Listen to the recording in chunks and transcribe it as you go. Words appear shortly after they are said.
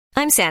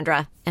I'm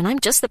Sandra, and I'm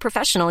just the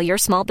professional your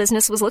small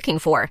business was looking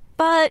for.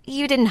 But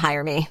you didn't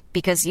hire me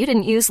because you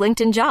didn't use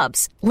LinkedIn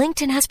Jobs.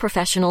 LinkedIn has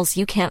professionals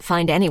you can't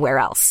find anywhere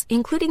else,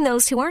 including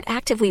those who aren't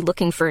actively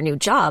looking for a new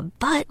job,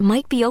 but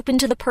might be open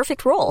to the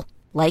perfect role,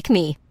 like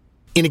me.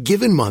 In a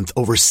given month,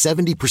 over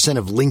 70%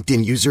 of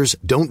LinkedIn users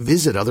don't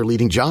visit other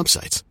leading job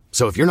sites.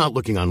 So if you're not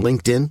looking on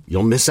LinkedIn,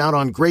 you'll miss out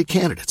on great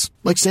candidates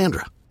like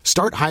Sandra.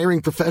 Start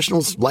hiring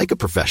professionals like a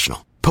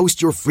professional.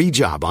 Post your free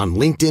job on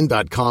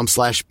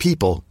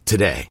linkedin.com/people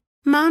today.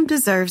 Mom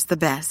deserves the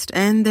best,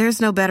 and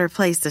there's no better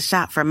place to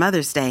shop for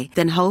Mother's Day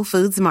than Whole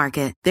Foods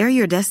Market. They're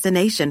your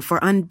destination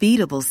for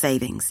unbeatable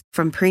savings,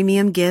 from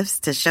premium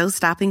gifts to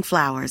show-stopping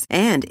flowers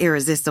and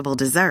irresistible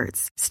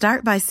desserts.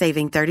 Start by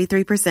saving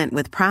 33%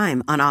 with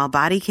Prime on all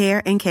body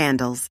care and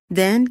candles.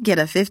 Then get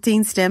a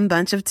 15-stem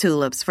bunch of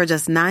tulips for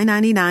just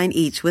 $9.99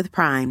 each with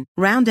Prime.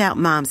 Round out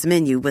Mom's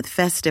menu with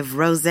festive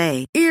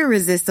rosé,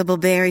 irresistible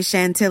berry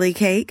chantilly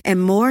cake,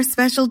 and more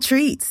special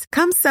treats.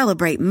 Come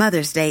celebrate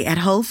Mother's Day at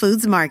Whole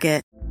Foods Market.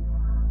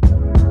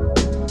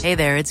 Hey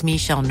there, it's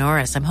Michelle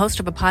Norris. I'm host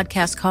of a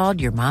podcast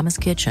called Your Mama's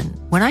Kitchen.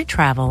 When I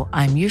travel,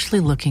 I'm usually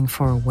looking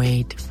for a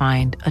way to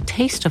find a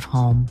taste of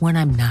home when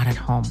I'm not at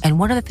home. And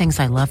one of the things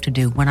I love to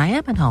do when I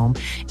am at home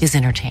is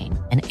entertain.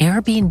 And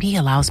Airbnb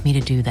allows me to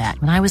do that.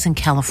 When I was in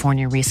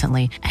California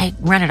recently, I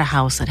rented a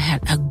house that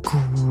had a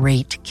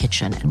great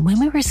kitchen. And when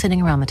we were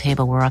sitting around the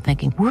table, we were all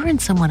thinking, we're in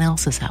someone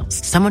else's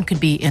house. Someone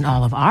could be in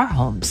all of our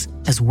homes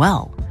as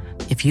well.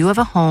 If you have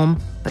a home,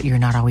 but you're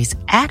not always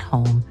at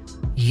home,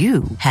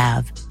 you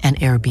have an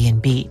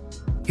Airbnb.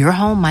 Your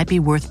home might be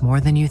worth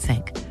more than you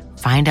think.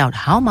 Find out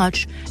how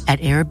much at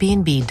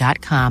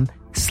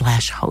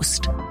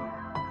airbnb.com/host.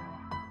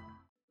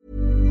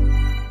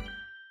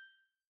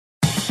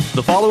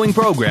 The following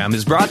program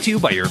is brought to you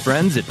by your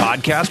friends at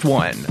Podcast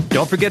One.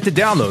 Don't forget to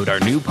download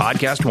our new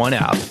Podcast One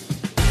app.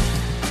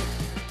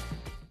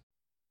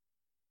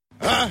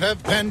 I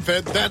have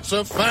PenFed, that's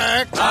a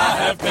fact. I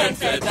have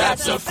PenFed,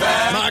 that's a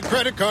fact. My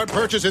credit card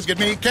purchases get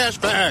me cash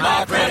back.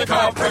 My credit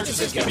card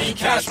purchases get me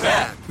cash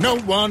back. No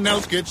one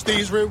else gets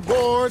these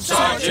rewards.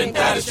 Sergeant,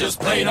 that is just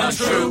plain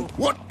untrue.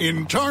 What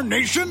in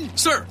tarnation?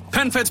 Sir,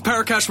 PenFed's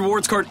Paracash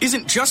Rewards Card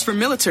isn't just for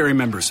military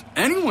members.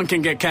 Anyone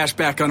can get cash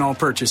back on all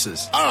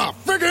purchases. Ah,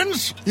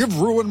 Figgins,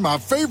 you've ruined my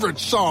favorite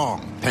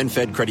song.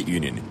 PenFed Credit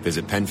Union.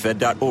 Visit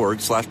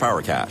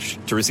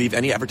PenFed.org/PowerCash. To receive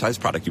any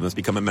advertised product, you must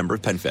become a member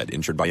of PenFed,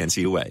 insured by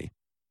NCUA.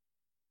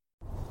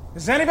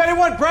 Does anybody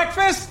want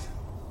breakfast?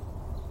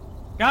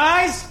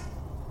 Guys,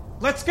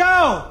 let's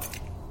go.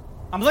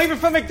 I'm leaving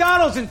for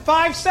McDonald's in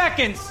 5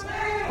 seconds.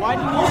 Why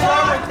didn't you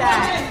start with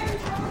that?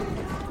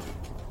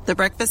 The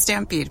Breakfast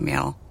Stampede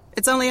Meal.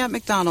 It's only at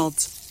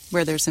McDonald's,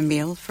 where there's a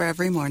meal for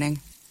every morning.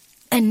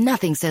 And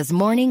nothing says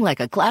morning like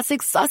a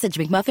classic sausage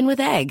McMuffin with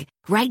egg.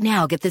 Right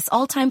now, get this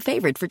all-time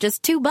favorite for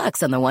just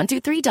 $2 on the $1,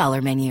 $2,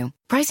 $3 menu.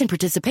 Price and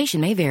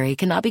participation may vary.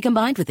 Cannot be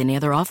combined with any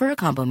other offer or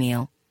combo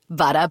meal.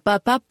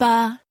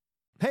 Ba-da-ba-ba-ba.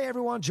 Hey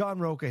everyone, John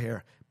Roca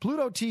here.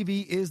 Pluto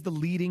TV is the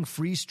leading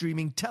free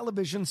streaming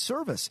television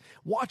service.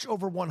 Watch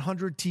over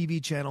 100 TV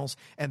channels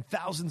and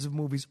thousands of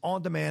movies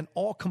on demand,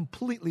 all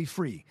completely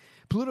free.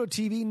 Pluto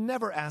TV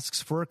never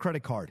asks for a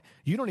credit card.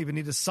 You don't even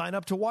need to sign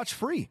up to watch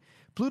free.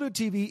 Pluto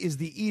TV is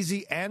the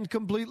easy and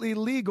completely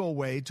legal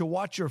way to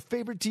watch your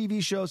favorite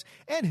TV shows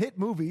and hit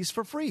movies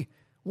for free.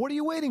 What are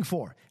you waiting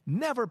for?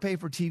 Never pay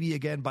for TV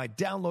again by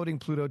downloading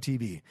Pluto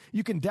TV.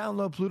 You can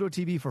download Pluto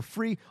TV for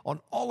free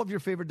on all of your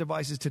favorite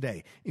devices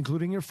today,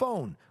 including your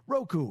phone,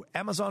 Roku,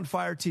 Amazon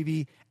Fire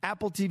TV,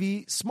 Apple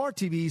TV, smart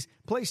TVs,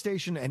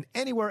 PlayStation, and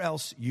anywhere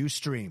else you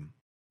stream.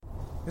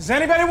 Does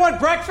anybody want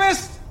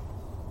breakfast?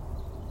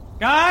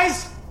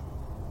 Guys,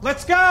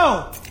 let's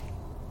go.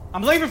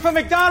 I'm leaving for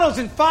McDonald's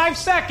in 5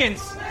 seconds.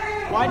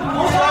 Why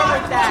didn't you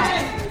start with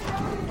that?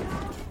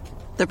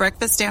 The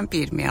Breakfast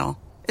Stampede Meal.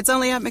 It's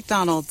only at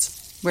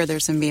McDonald's, where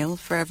there's a meal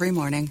for every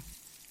morning.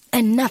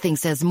 And nothing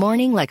says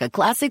morning like a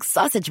classic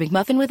sausage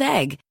McMuffin with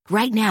egg.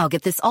 Right now,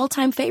 get this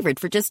all-time favorite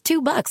for just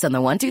 $2 on the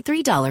 $1, $2,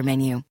 $3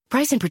 menu.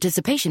 Price and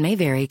participation may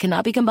vary.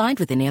 Cannot be combined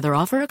with any other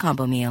offer or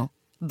combo meal.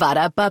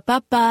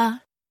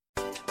 Ba-da-ba-ba-ba.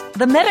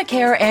 The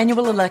Medicare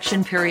annual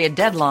election period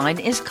deadline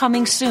is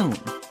coming soon.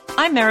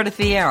 I'm Meredith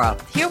Vieira,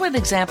 here with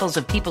examples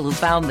of people who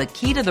found the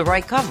key to the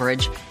right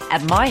coverage at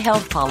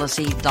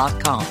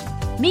myhealthpolicy.com.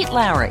 Meet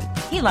Larry.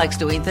 He likes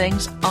doing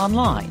things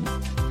online.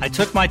 I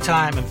took my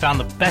time and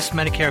found the best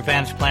Medicare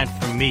Advantage plan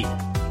for me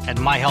at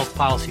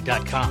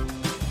myhealthpolicy.com.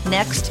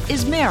 Next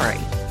is Mary.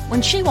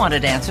 When she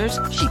wanted answers,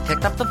 she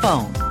picked up the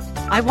phone.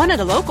 I wanted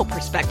a local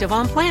perspective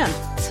on plans,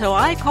 so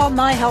I called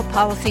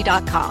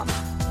myhealthpolicy.com.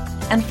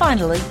 And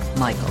finally,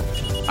 Michael.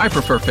 I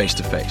prefer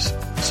face-to-face,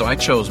 so I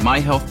chose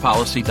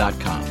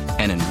myhealthpolicy.com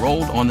and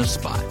enrolled on the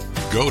spot.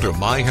 Go to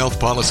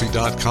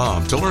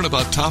myhealthpolicy.com to learn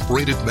about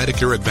top-rated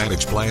Medicare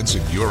Advantage plans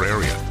in your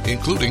area,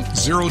 including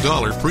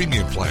 $0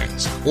 premium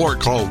plans. Or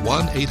call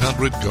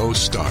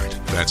 1-800-GO-START.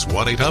 That's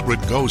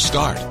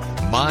 1-800-GO-START.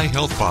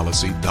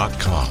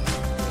 myhealthpolicy.com.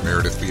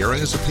 Meredith Vieira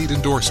is a paid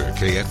endorser.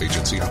 KF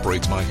Agency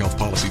operates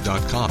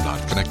MyHealthPolicy.com,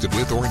 not connected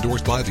with or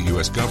endorsed by the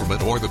U.S.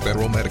 government or the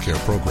federal Medicare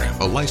program.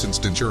 A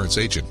licensed insurance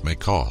agent may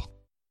call.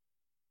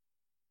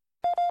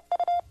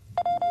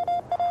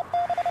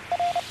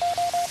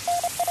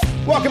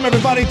 Welcome,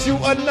 everybody,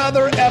 to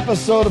another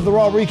episode of the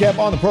Raw Recap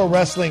on the Pro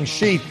Wrestling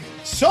Sheet.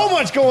 So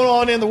much going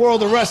on in the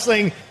world of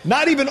wrestling,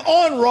 not even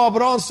on Raw,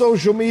 but on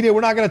social media. We're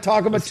not going to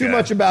talk about too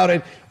much about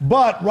it,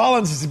 but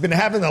Rollins has been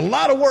having a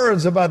lot of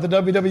words about the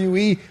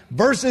WWE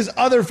versus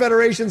other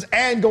federations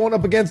and going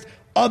up against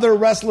other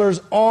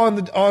wrestlers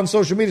on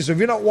social media. So if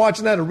you're not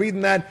watching that or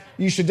reading that,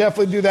 you should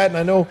definitely do that. And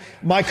I know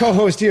my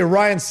co-host here,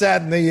 Ryan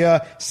Satin,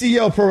 the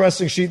CEO of Pro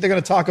Wrestling Sheet, they're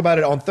going to talk about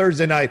it on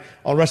Thursday night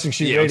on Wrestling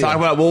Sheet Radio. We'll talk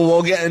about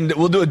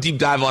we'll do a deep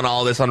dive on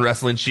all this on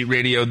Wrestling Sheet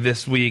Radio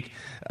this week.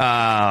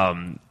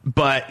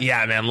 But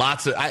yeah, man,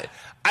 lots of I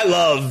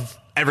love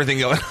everything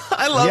going on.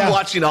 I love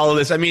watching all of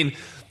this. I mean,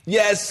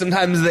 yes,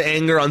 sometimes the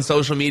anger on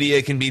social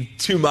media can be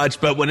too much,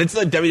 but when it's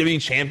the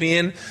WWE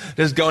champion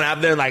just going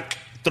out there and like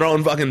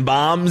throwing fucking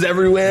bombs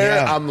everywhere,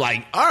 I'm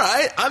like, all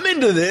right, I'm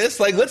into this.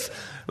 Like, let's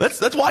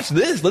watch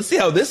this. Let's see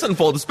how this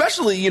unfolds.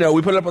 Especially,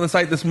 we put it up on the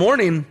site this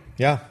morning.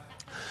 Yeah.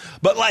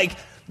 But like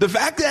the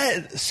fact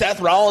that Seth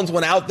Rollins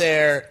went out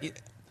there.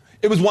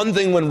 It was one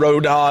thing when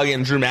Road Dogg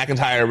and Drew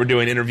McIntyre were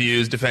doing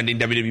interviews defending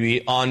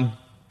WWE on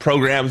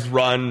programs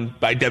run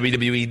by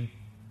WWE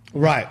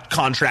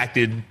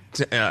contracted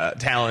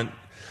talent.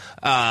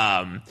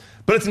 But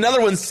it's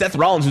another one, Seth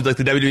Rollins, who's like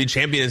the WWE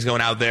champion, is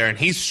going out there, and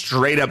he's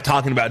straight up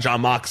talking about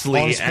Jon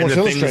Moxley and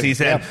the things he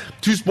said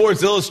to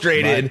Sports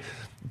Illustrated,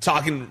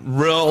 talking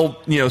real,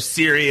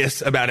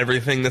 serious about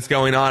everything that's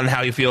going on and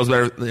how he feels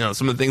about,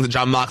 some of the things that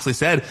Jon Moxley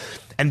said.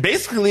 And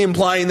basically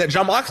implying that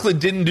Jon Moxley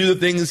didn't do the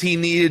things he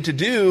needed to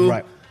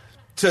do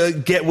to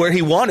get where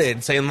he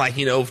wanted, saying like,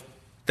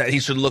 that he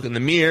should look in the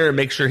mirror and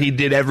make sure he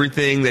did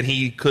everything that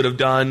he could have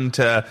done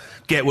to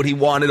get what he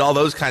wanted, all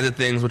those kinds of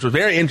things, which was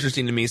very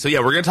interesting to me. So yeah,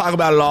 we're going to talk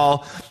about it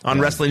all on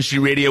Wrestling Sheet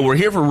Radio. We're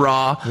here for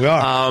Raw. We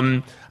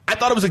are. I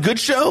thought it was a good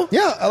show.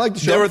 Yeah, I liked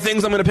the show. There were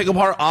things I'm going to pick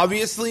apart,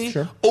 obviously.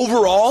 Sure.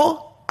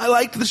 Overall, I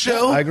liked the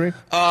show. Yeah, I agree.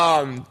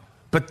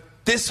 But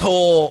this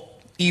whole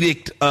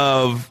edict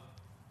of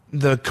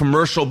the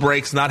commercial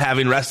breaks not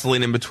having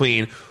wrestling in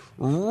between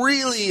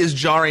really is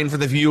jarring for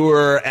the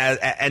viewer,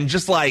 and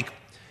just like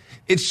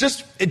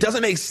it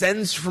doesn't make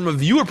sense from a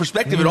viewer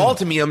perspective at all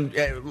to me. And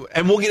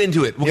we'll get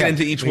into it. We'll get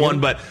into each one,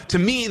 but to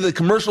me, the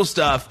commercial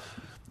stuff,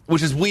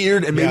 which is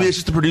weird, and maybe it's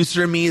just the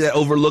producer in me that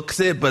overlooks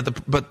it,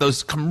 but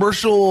those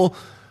commercial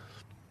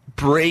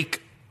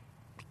break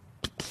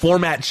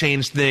format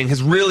change thing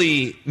has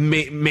really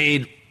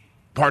made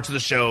parts of the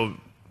show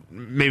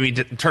maybe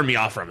turn me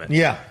off from it.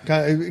 Yeah,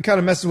 it kind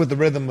of messes with the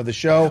rhythm of the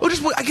show. Well,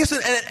 just I guess,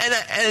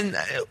 and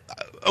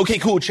okay,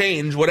 cool,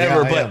 change,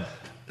 whatever. But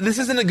this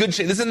isn't a good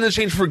change. This isn't a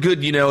change for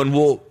good, and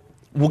we'll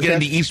get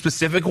into each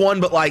specific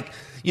one. But like,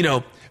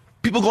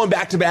 people going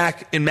back to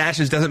back in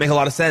matches doesn't make a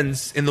lot of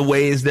sense in the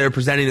ways they're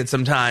presenting it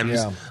sometimes.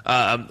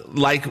 Yeah.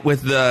 Like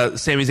with the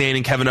Sami Zayn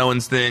and Kevin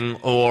Owens thing,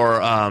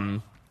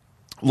 or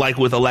like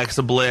with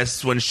Alexa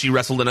Bliss when she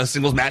wrestled in a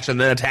singles match and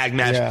then a tag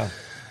match. Yeah.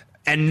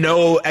 And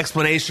no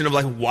explanation of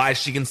like why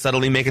she can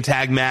suddenly make a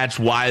tag match,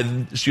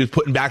 why she was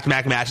putting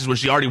back-to-back matches when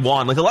she already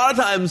won. Like a lot of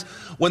times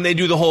when they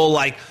do the whole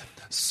like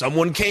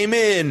someone came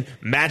in,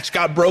 match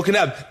got broken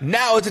up,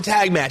 now it's a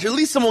tag match. At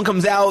least someone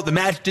comes out, the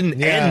match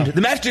didn't end. The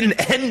match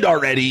didn't end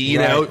already,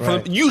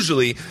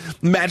 usually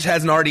the match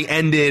hasn't already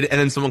ended, and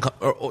then someone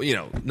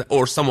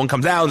or someone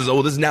comes out and says,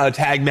 "Oh, this is now a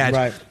tag match."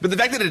 Right. But the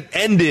fact that it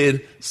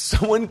ended,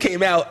 someone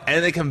came out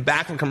and they come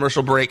back from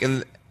commercial break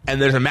and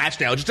there's a match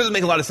now. It just doesn't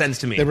make a lot of sense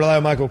to me. They rely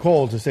on Michael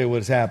Cole to say what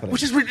is happening.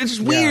 Which is it's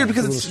just weird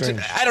because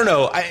I don't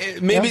know.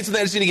 Maybe it's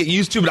something I just need to get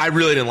used to, but I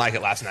really didn't like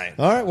it last night.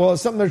 All right, well,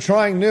 it's something they're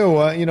trying new.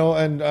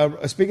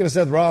 And speaking of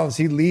Seth Rollins,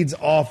 he leads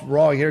off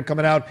Raw here,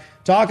 coming out,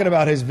 talking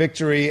about his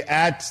victory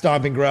at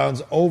Stomping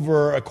Grounds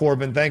over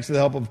Corbin, thanks to the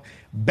help of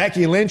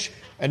Becky Lynch.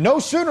 And no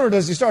sooner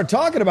does he start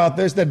talking about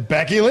this than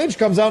Becky Lynch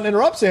comes out and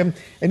interrupts him.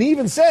 And he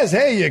even says,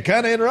 "Hey, you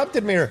kind of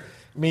interrupted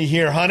me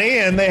here, honey,"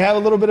 and they have a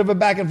little bit of a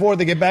back and forth.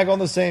 They get back on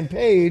the same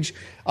page,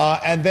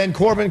 and then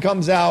Corbin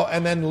comes out,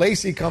 and then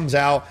Lacey comes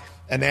out,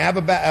 and they have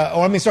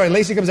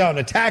Lacey comes out and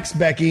attacks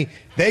Becky.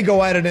 They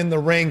go at it in the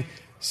ring.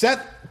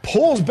 Seth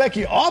pulls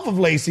Becky off of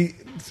Lacey,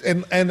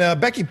 and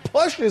Becky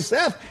pushes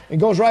Seth and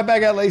goes right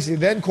back at Lacey.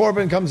 Then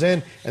Corbin comes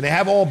in, and they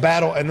have all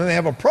battle, and then they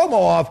have a promo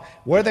off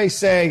where they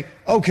say,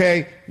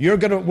 "Okay, we're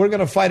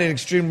gonna fight at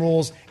Extreme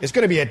Rules. It's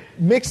gonna be a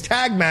mixed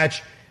tag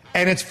match."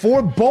 And it's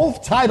for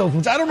both titles,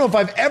 which I don't know if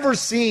I've ever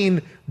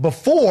seen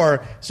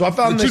before. So I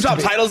found the two top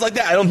titles like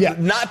that.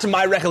 Not to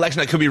my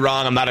recollection. I could be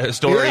wrong. I'm not a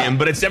historian,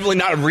 but it's definitely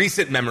not a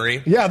recent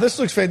memory. Yeah, this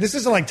looks fake. This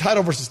isn't like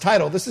title versus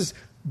title. This is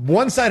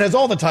one side has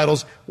all the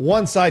titles,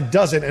 one side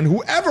doesn't, and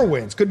whoever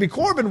wins, could be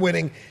Corbin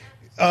winning,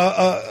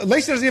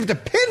 Lacey doesn't even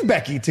have to pin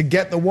Becky to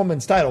get the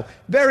women's title.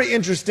 Very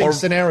interesting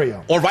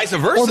scenario. Or vice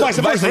versa. Or vice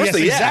versa, yes,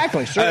 yeah.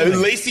 exactly. Sure.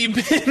 Lacey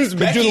pins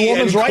Becky. Do the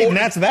women's right, and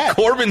that's that.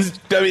 Corbin's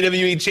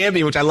WWE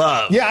champion, which I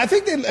love. Yeah, I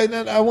think and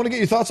I want to get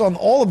your thoughts on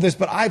all of this,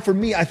 but I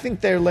think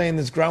they're laying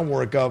this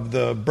groundwork of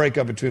the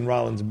breakup between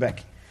Rollins and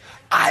Becky.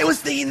 I was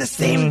thinking the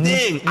same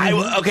thing.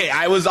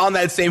 I was on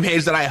that same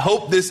page that I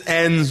hope this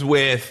ends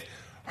with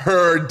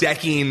her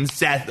decking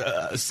Seth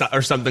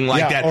or something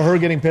like that. Or her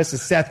getting pissed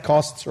as Seth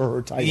costs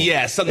her title.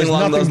 Yeah, something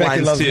along those Becky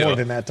lines loves too. More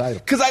than that title.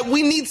 Because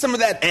we need some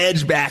of that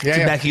edge back to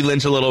Becky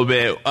Lynch a little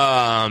bit.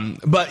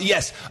 But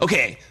yes,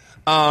 okay.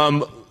 I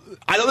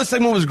thought this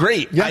segment was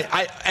great.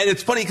 Yeah. And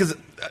it's funny because,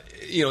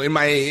 in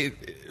my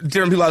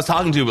different people I was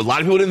talking to, but a lot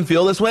of people didn't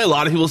feel this way. A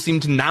lot of people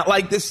seem to not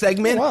like this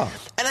segment. Oh, wow.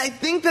 And I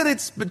think that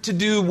it's to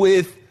do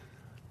with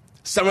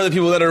some of the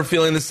people that are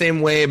feeling the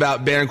same way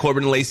about Baron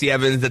Corbin and Lacey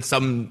Evans that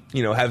some,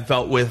 have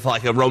felt with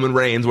like a Roman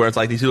Reigns, where it's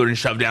like these two are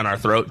just shoved down our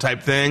throat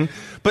type thing.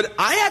 But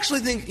I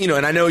actually think,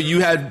 and I know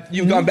you've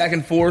gone back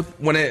and forth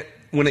when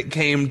it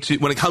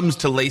comes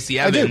to Lacey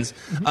Evans.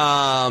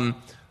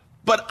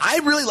 But I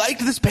really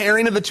liked this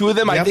pairing of the two of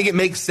them. Yep. I think it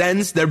makes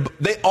sense. They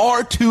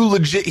are two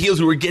legit heels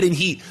who are getting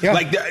heat. Yeah.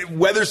 Like,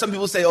 whether some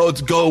people say,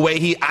 it's go away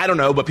heat, I don't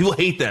know, but people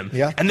hate them.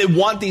 Yeah. And they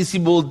want these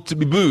people to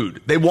be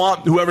booed. They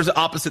want whoever's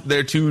opposite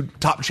their two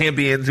top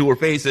champions who are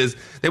faces,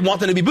 they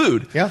want them to be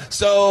booed. Yeah.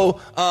 So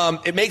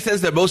it makes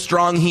sense. They're both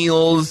strong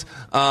heels.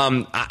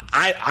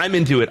 I'm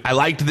into it. I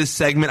liked this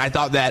segment. I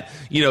thought that,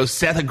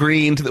 Seth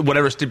agreeing to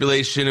whatever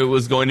stipulation it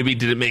was going to be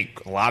didn't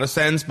make a lot of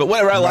sense. But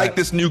whatever, I like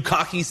this new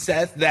cocky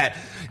Seth that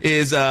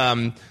is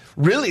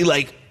really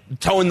like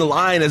towing the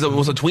line as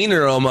almost a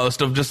tweener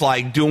almost of just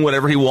like doing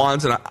whatever he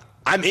wants. And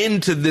I'm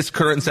into this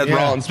current Seth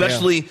Rollins,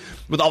 especially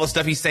with all the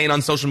stuff he's saying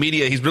on social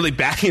media. He's really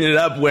backing it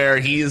up where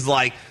he's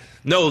like,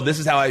 no, this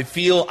is how I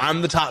feel.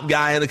 I'm the top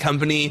guy in the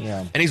company.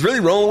 Yeah. And he's really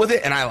rolling with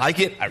it, and I like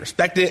it. I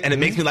respect it, and it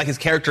makes me like his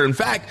character. In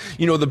fact,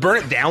 the burn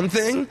it down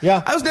thing,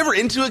 I was never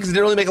into it because it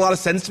didn't really make a lot of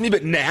sense to me.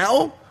 But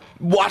now,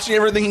 watching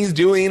everything he's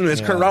doing in his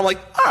current run, I'm like,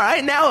 all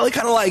right, now it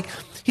kind of like,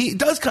 he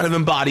does kind of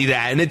embody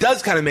that, and it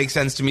does kind of make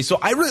sense to me. So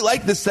I really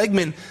like this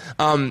segment.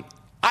 I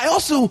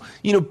also,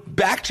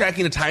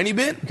 backtracking a tiny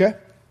bit,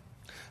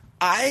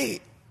 I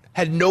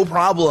had no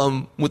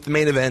problem with the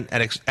main event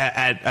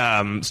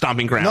at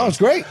Stomping Grounds. No, it's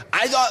great.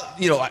 I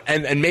thought,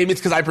 and maybe it's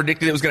because I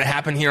predicted it was going to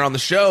happen here on the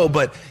show,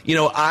 but,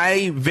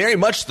 I very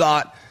much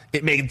thought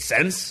it made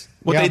sense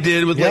what they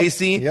did with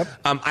Lacey. Yep.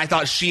 I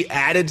thought she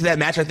added to that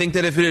match. I think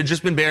that if it had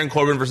just been Baron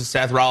Corbin versus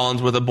Seth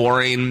Rollins with a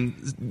boring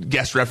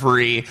guest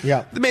referee,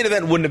 the main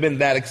event wouldn't have been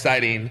that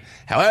exciting.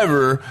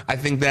 However, I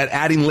think that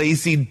adding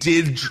Lacey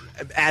did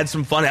add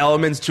some fun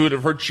elements to it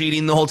of her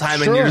cheating the whole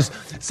time. And you're just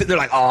sitting there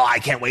like, I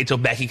can't wait till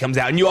Becky comes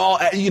out. And you all,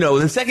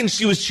 the second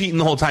she was cheating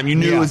the whole time, you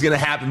knew it was going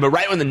to happen. But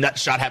right when the nut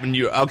shot happened,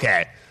 you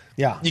can't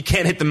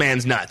hit the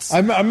man's nuts. I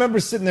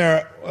remember sitting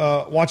there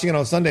watching it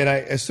on Sunday, and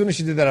as soon as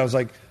she did that, I was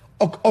like,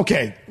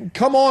 okay,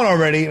 come on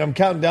already. And I'm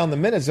counting down the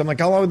minutes. I'm like,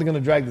 how long are they going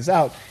to drag this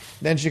out?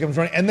 Then she comes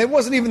running. And there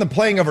wasn't even the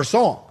playing of her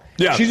song.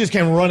 Yeah. She just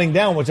came running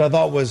down, which I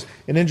thought was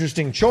an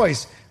interesting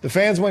choice. The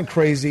fans went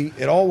crazy.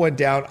 It all went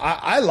down.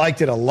 I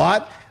liked it a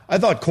lot. I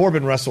thought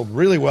Corbin wrestled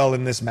really well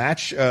in this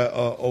match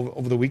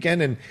over the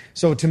weekend. And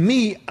so to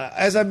me,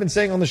 as I've been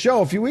saying on the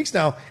show a few weeks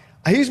now,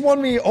 he's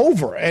won me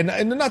over. And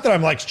not that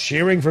I'm like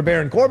cheering for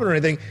Baron Corbin or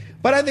anything,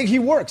 but I think he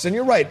works. And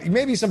you're right.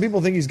 Maybe some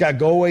people think he's got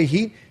go-away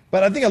heat.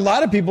 But I think a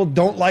lot of people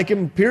don't like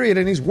him, period,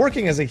 and he's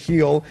working as a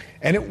heel,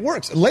 and it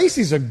works.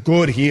 Lacey's a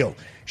good heel.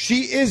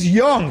 She is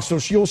young, so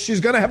she's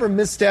going to have her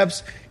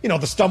missteps,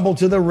 the stumble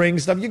to the ring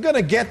stuff. You're going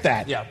to get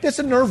that. Yeah. That's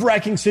a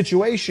nerve-wracking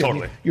situation.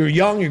 Totally. You're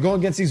young, you're going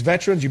against these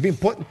veterans, you're being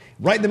put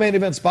right in the main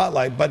event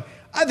spotlight, but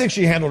I think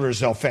she handled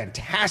herself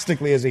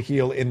fantastically as a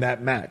heel in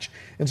that match.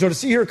 And so to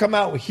see her come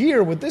out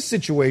here with this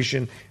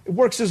situation, it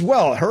works as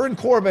well. Her and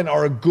Corbin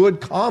are a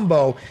good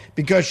combo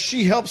because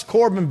she helps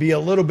Corbin be a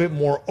little bit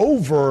more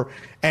over,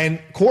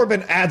 and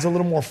Corbin adds a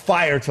little more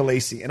fire to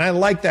Lacey. And I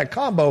like that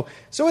combo.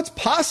 So it's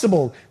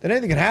possible that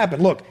anything can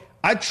happen. Look,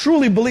 I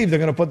truly believe they're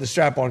going to put the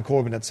strap on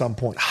Corbin at some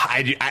point.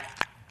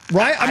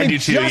 Right? I mean, do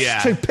too,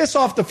 just to piss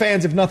off the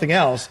fans, if nothing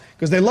else,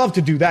 because they love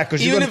to do that,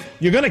 because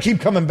you're going to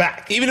keep coming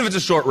back. Even if it's a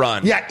short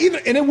run. Yeah,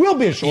 and it will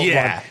be a short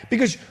run.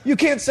 Because you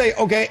can't say,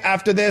 okay,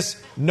 after this,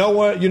 you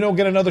don't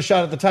get another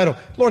shot at the title.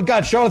 Lord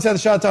God, Charlotte's had the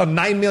shot at the title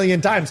 9 million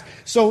times.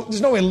 So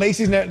there's no way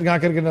Lacey's not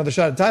going to get another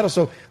shot at the title.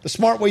 So the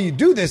smart way you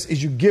do this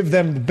is you give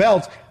them the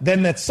belt.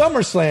 Then at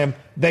SummerSlam,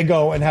 they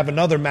go and have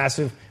another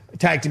massive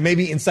tag team,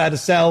 maybe inside a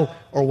cell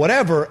or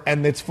whatever,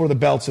 and it's for the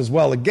belts as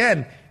well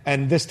again.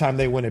 And this time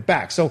they win it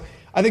back. So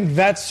I think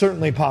that's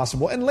certainly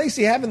possible. And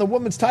Lacey having the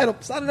women's title,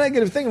 it's not a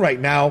negative thing right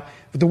now,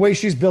 but the way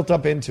she's built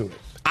up into it.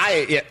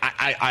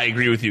 I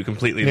agree with you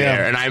completely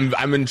there, and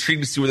I'm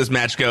intrigued to see where this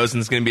match goes, and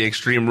it's going to be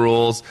Extreme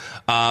Rules.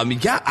 I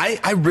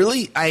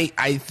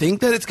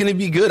think that it's going to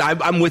be good.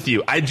 I'm with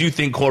you. I do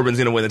think Corbin's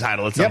going to win the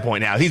title at some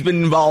point now. He's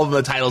been involved in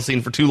the title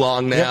scene for too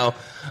long now.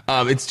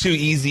 It's too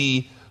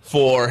easy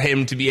for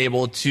him to be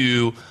able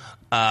to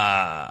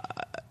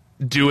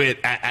do it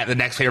at the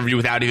next pay-per-view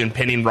without even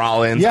pinning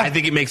Rollins. Yeah. I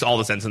think it makes all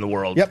the sense in the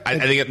world. Yep. I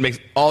think it makes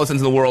all the sense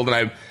in the world,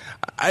 and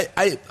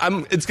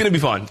it's going to be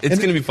fun. It's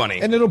going to be funny.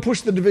 And it'll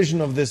push the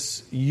division of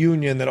this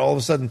union that all of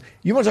a sudden,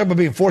 you want to talk about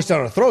being forced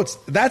down our throats.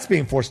 That's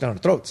being forced down our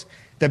throats.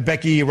 The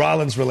Becky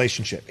Rollins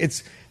relationship.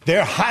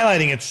 They're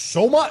highlighting it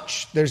so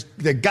much.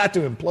 They've got to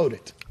implode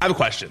it. I have a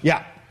question.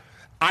 Yeah.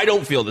 I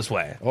don't feel this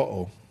way.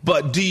 Uh-oh.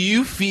 But do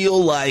you feel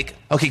like,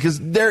 okay, because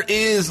there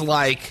is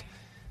like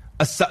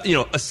a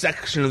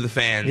section of the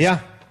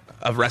fans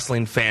of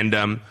wrestling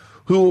fandom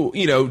who,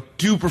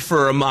 do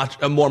prefer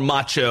a more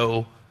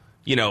macho,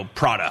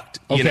 product,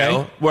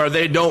 where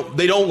they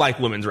don't like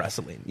women's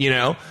wrestling,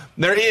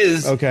 There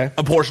is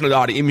a portion of the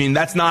audience. I mean,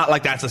 that's not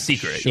like that's a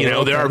secret,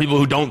 Sure, There are people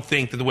who don't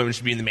think that the women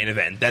should be in the main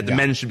event, that the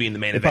men should be in the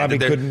main event. Probably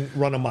couldn't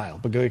run a mile,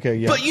 but okay,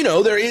 yeah.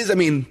 But, there is, I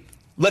mean,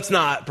 let's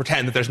not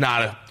pretend that there's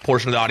not a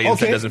portion of the audience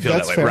that doesn't feel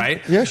that way, fair.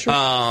 right? Yeah, sure.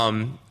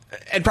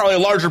 And probably a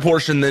larger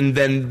portion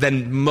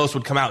than most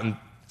would come out and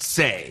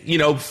say,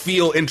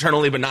 feel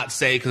internally but not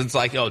say, because it's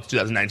like, it's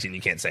 2019,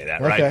 you can't say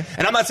that, right?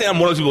 And I'm not saying I'm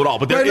one of those people at all,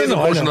 but there is a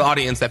portion of the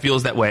audience that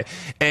feels that way.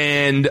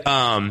 And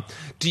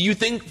do you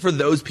think for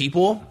those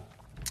people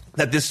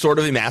that this sort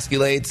of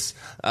emasculates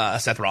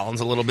Seth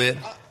Rollins a little bit?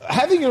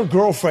 Having your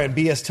girlfriend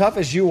be as tough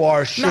as you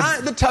are should...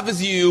 Not the tough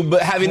as you,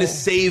 but having to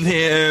save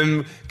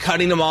him,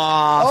 cutting him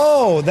off.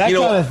 Oh, that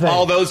kind of thing.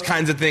 All those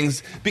kinds of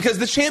things. Because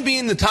the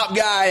champion, the top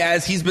guy,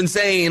 as he's been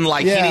saying,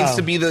 he needs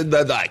to be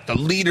the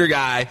leader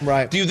guy.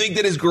 Right. Do you think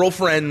that his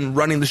girlfriend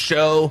running the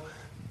show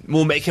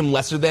will make him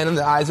lesser than in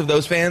the eyes of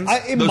those fans?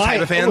 Those type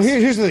of fans? Well,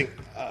 here's the thing.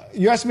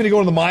 You asked me to go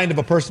in the mind of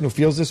a person who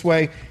feels this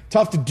way.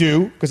 Tough to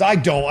do, because I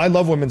don't. I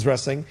love women's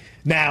wrestling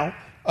now.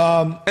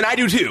 And I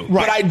do too.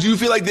 Right. But I do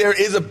feel like there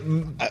is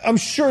I'm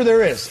sure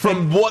there is.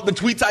 From what the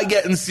tweets I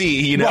get and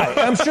see, Right.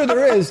 I'm sure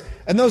there is.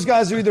 And those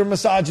guys are either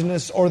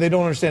misogynists or they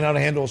don't understand how to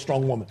handle a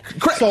strong woman.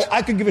 Correct. So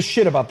I could give a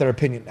shit about their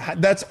opinion.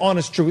 That's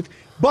honest truth.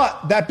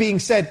 But that being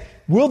said,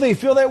 will they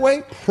feel that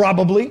way?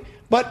 Probably.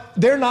 But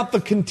they're not the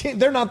contingent,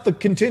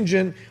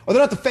 or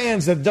they're not the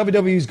fans that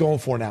WWE is going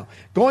for now.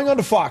 Going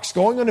onto Fox,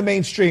 going onto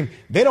mainstream,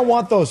 they don't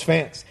want those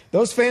fans.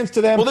 Those fans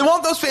to them... Well, they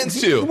want those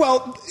fans too.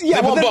 Well, yeah,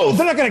 they want both.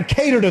 They're not going to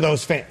cater to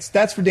those fans.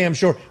 That's for damn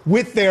sure.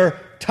 With their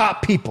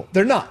top people.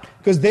 They're not.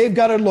 Because they've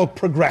got to look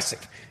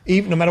progressive.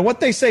 Even no matter what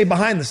they say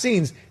behind the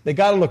scenes, they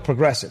got to look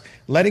progressive.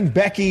 Letting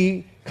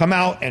Becky come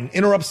out and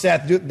interrupt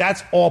Seth,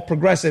 that's all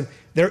progressive.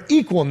 They're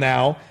equal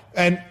now.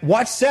 And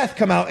watch Seth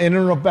come out and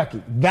interrupt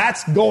Becky.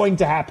 That's going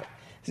to happen.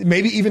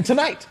 Maybe even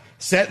tonight.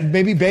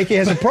 Maybe Becky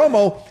has a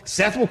promo.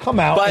 Seth will come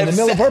out in the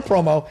middle of her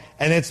promo,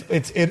 and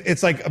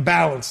it's like a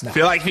balance now. I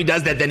feel like if he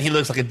does that, then he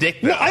looks like a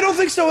dick. No, I don't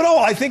think so at all.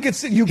 I think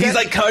he's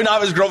like cutting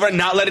off his girlfriend,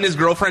 not letting his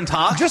girlfriend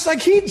talk, just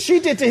like she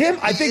did to him.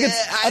 I think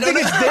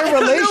it's their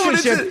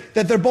relationship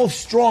that they're both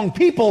strong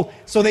people,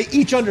 so they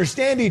each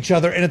understand each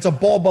other, and it's a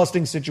ball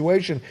busting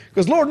situation.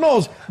 Because Lord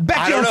knows,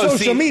 Becky on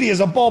social media is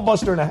a ball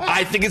buster and a half.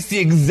 I think it's the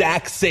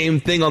exact same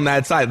thing on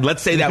that side.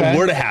 Let's say that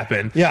were to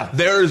happen. Yeah,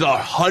 there's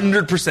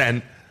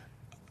 100%.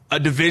 A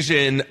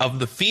division of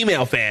the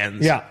female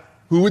fans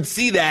who would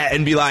see that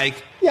and be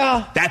like,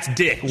 that's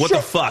dick. What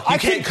the fuck? You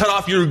can't cut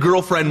off your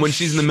girlfriend when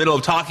she's in the middle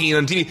of talking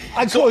on TV.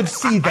 I could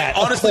see that.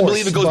 I honestly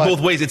believe it goes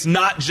both ways. It's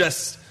not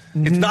just...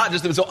 It's not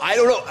just... So I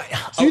don't know.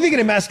 So you think it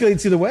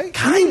emasculates either way?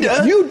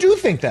 Kinda. You do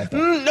think that,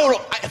 though. No.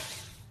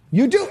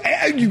 You do.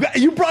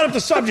 You brought up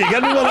the subject. You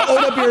got to want to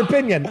own up your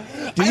opinion.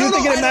 Do you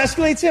think it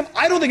emasculates him?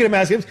 I don't think it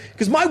emasculates him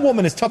because my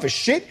woman is tough as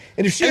shit,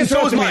 and if she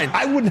interrupted me,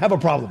 I wouldn't have a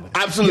problem with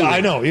it. Absolutely. Yeah, I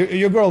know.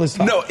 Your girl is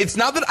tough. No, it's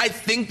not that I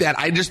think that.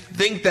 I just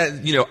think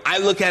that, I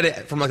look at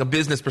it from like a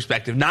business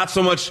perspective, not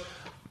so much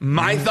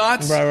my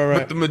thoughts,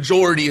 but the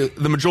majority,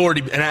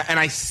 and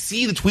I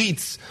see the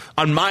tweets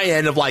on my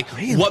end of like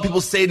what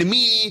people say to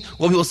me,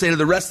 what people say to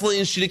the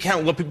Wrestling Sheet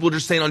account, what people are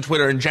just saying on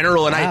Twitter in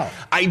general, and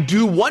I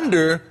do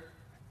wonder.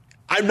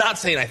 I'm not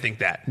saying I think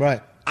that.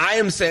 Right. I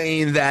am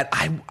saying that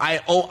I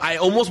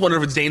almost wonder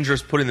if it's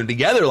dangerous putting them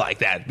together like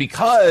that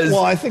because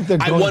I think they're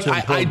going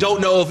to I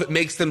don't know if it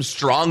makes them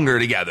stronger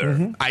together.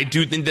 Mm-hmm. I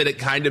do think that it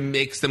kind of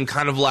makes them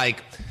kind of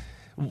like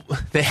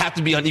they have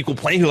to be on equal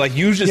playing field, like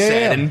you just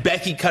said, and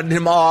Becky cutting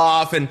him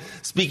off and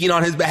speaking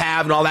on his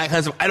behalf and all that kind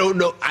of stuff. I don't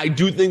know. I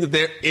do think that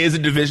there is a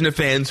division of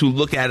fans who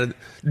look at it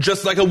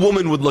just like a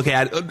woman would look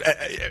at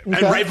it,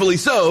 and rightfully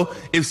so,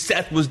 if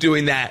Seth was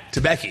doing that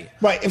to Becky.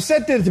 Right. If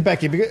Seth did it to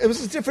Becky,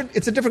 because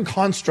it's a different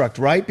construct,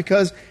 right?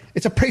 Because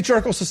it's a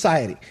patriarchal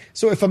society.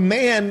 So if a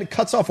man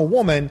cuts off a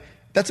woman,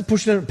 that's a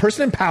person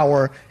in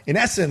power, in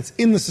essence,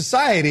 in the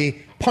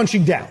society,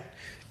 punching down.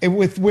 And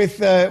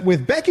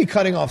with Becky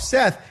cutting off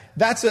Seth,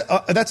 that's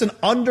an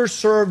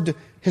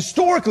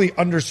historically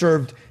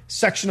underserved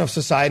section of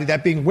society,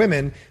 that being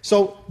women.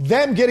 So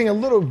them getting a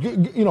little,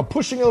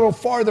 pushing a little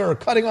farther or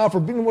cutting off or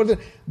being more,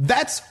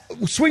 that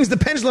swings the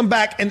pendulum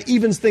back and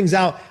evens things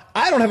out.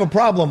 I don't have a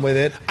problem with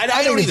it. I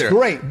don't think either. It's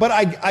great, but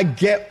I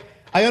get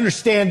I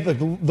understand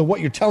the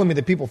what you're telling me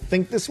that people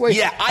think this way.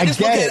 Yeah, I just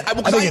get look it. at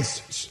it. I think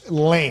it's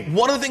lame.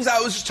 One of the things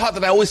I was just taught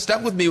that I always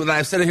stuck with me when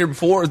I've said it here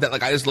before is that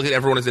like I just look at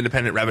everyone as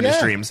independent revenue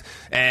streams,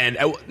 and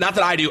not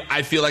that I do.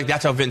 I feel like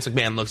that's how Vince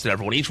McMahon looks at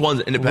everyone. Each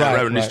one's an independent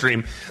revenue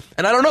stream,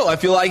 and I don't know. I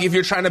feel like if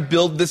you're trying to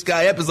build this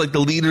guy up as like the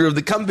leader of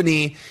the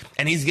company,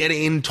 and he's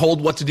getting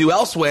told what to do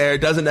elsewhere,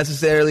 it doesn't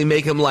necessarily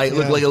make him like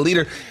look like a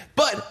leader.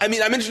 But I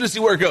mean, I'm interested to see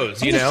where it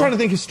goes. I'm just trying to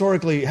think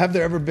historically. Have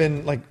there ever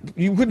been like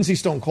you couldn't see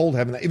Stone Cold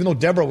having that, even though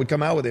Deborah would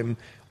come out with him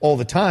all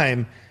the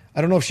time.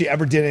 I don't know if she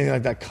ever did anything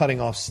like that,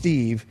 cutting off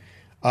Steve.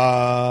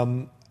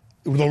 The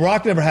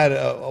Rock never had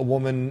a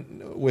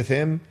woman with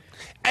him.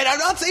 And I'm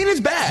not saying it's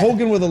bad.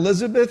 Hogan with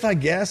Elizabeth, I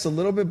guess, a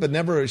little bit,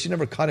 but she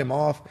never cut him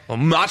off. Well,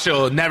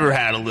 Macho never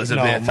had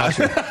Elizabeth. No,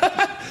 Macho.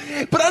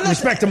 But I'm not,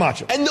 respect to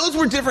Macho. And those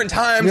were different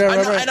times. Yeah,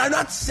 And I'm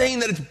not saying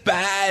that it's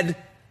bad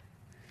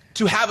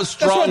to have a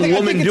strong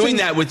woman doing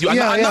that with you.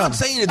 I'm not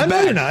saying it's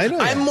bad.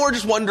 I'm more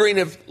just wondering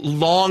if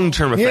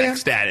long-term effect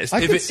status,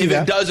 if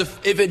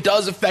it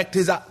does affect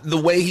the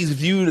way he's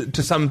viewed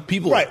to some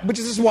people. Right, which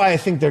is why I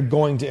think they're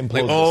going to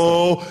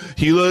implode this thing.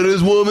 He let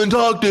his woman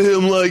talk to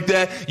him like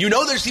that. You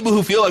know there's people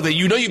who feel like that.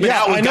 You know you've been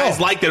out with guys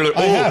like that.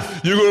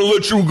 Like, you're going to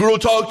let your girl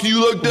talk to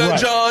you like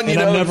that, John?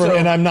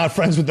 And I'm not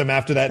friends with them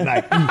after that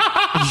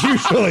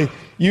night.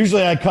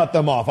 Usually I cut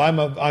them off.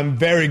 I'm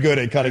very good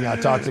at cutting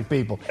out toxic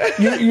people.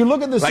 You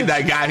look at this like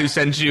that guy who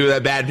sent you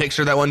that bad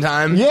picture that one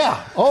time.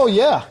 Yeah. Oh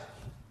yeah.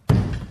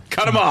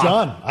 Cut him off.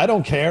 Done. I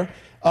don't care.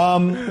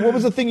 What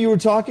was the thing you were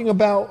talking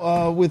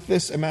about with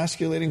this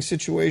emasculating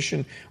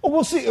situation? Well,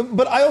 we'll see.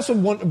 But I also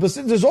want. But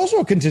there's also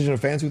a contingent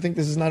of fans who think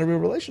this is not a real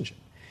relationship.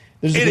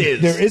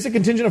 There is a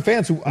contingent of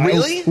fans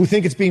who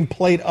think it's being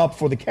played up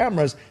for the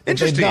cameras.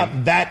 They're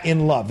not that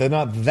in love. They're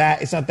not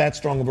that. It's not that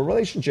strong of a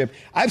relationship.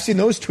 I've seen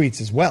those tweets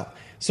as well.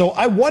 So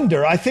I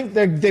wonder. I think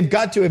they've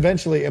got to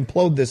eventually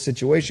implode this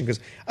situation because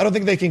I don't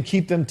think they can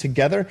keep them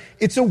together.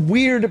 It's a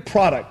weird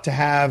product to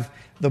have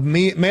the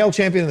male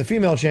champion and the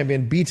female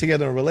champion be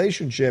together in a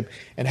relationship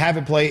and have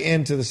it play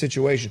into the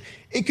situation.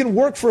 It can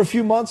work for a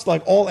few months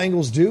like all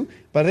angles do,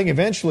 but I think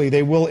eventually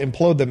they will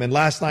implode them. And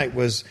last night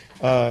was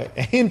a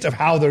hint of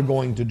how they're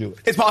going to do it.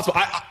 It's possible.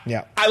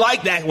 I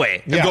like that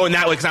way, going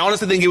that way, because I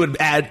honestly think it would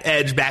add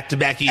edge back to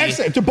Becky.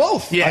 To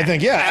both, I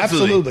think. Yeah,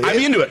 absolutely. I'd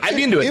be into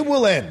it. It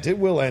will end. It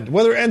will end.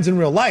 Whether it ends in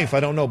real life, I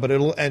don't know, but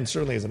it'll end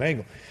certainly as an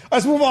angle.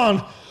 Let's move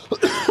on.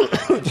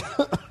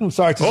 I'm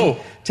sorry.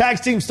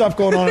 Tag team stuff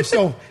going on. I'm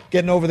still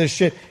getting over this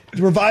shit.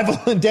 Revival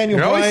and Daniel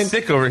Bryan. You're always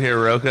sick over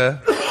here,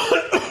 Rocha.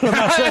 I'm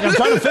not sick. I'm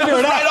trying to figure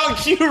it out. Right on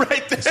cue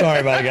right there.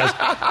 Sorry about it,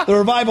 guys. The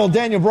Revival,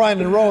 Daniel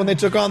Bryan and Rowan, they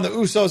took on the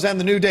Usos and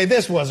the New Day.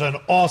 This was an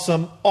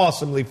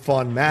awesomely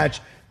fun match.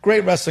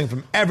 Great wrestling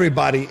from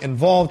everybody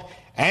involved.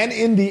 And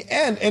in the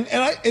end,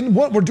 and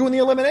what we're doing the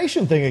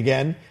elimination thing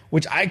again,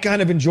 which I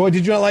kind of enjoyed.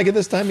 Did you not like it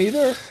this time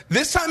either?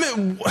 This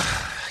time,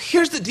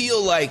 here's the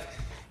deal. Like,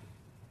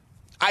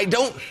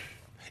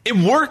 it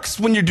works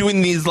when you're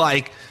doing these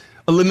like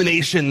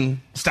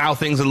elimination style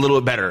things a little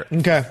bit better.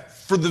 Okay.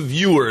 For the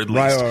viewer, at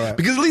least. Right.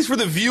 Because at least for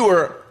the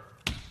viewer,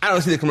 I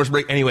don't see the commercial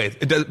break anyways.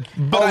 It does.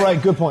 But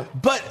good point.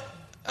 But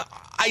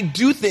I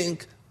do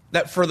think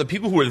that for the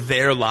people who are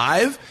there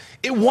live,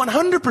 it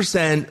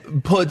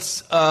 100%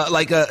 puts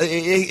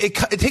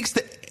it takes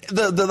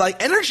the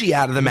like energy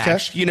out of the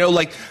match. Okay. You know,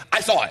 like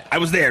I saw it. I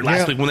was there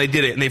last week when they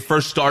did it and they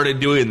first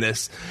started doing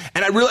this.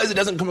 And I realized it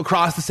doesn't come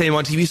across the same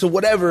on TV. So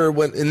whatever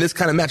when in this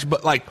kind of match,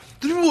 but like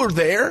the people who are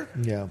there.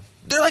 Yeah.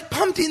 They're like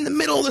pumped in the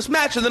middle of this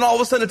match, and then all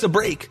of a sudden it's a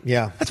break.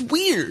 Yeah. That's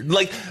weird.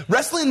 Like,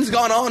 wrestling's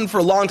gone on for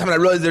a long time, and I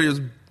realized there was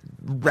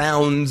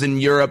rounds in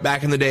Europe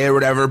back in the day or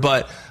whatever,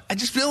 but I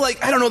just feel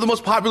like, I don't know, the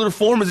most popular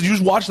form is you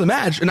just watch the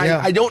match. And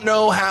I don't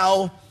know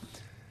how,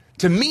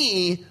 to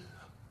me,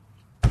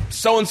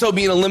 so-and-so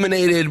being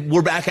eliminated,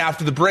 we're back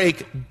after the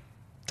break.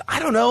 I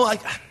don't know. I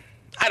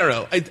don't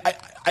know.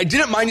 I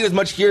didn't mind it as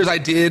much here as I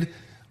did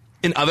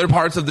in other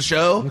parts of the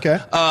show. Okay.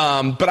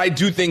 But I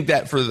do think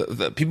that for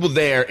the people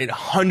there, it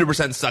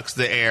 100% sucks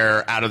the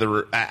air out of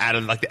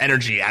like the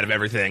energy out of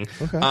everything.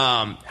 Okay.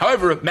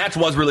 However, match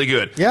was really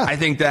good. Yeah. I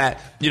think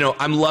that,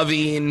 I'm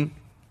loving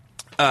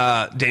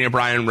Daniel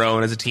Bryan and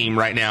Rowan as a team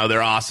right now.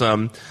 They're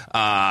awesome.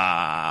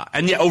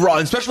 And yeah, overall,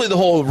 especially the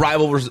whole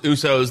Rival versus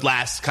Usos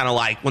last kind of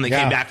like when they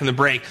came back from the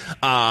break.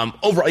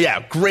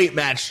 Overall, great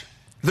match.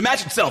 The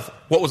match itself,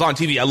 what was on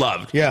TV, I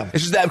loved. Yeah.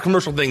 It's just that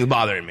commercial thing is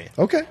bothering me.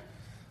 Okay.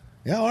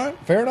 Yeah, all right.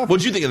 Fair enough. What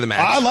did you think of the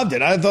match? I loved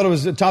it. I thought it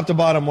was top to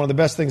bottom one of the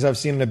best things I've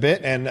seen in a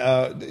bit. And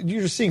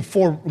you're just seeing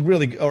 8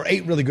 really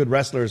good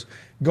wrestlers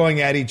going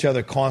at each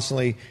other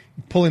constantly,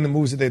 pulling the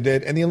moves that they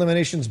did. And the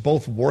eliminations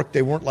both worked.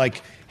 They weren't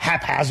like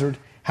haphazard.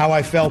 How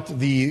I felt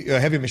the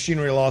Heavy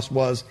Machinery loss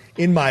was,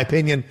 in my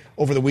opinion,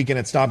 over the weekend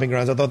at Stomping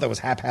Grounds. I thought that was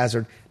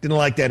haphazard. Didn't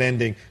like that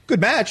ending.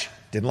 Good match.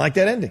 Didn't like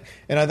that ending.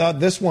 And I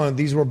thought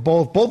these were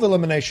both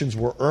eliminations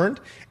were earned.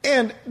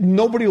 And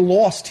nobody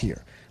lost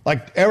here.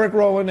 Like Eric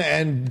Rowan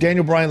and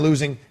Daniel Bryan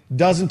losing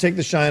doesn't take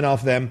the shine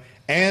off them.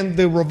 And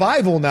the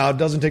Revival now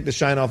doesn't take the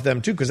shine off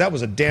them, too, because that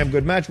was a damn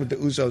good match with the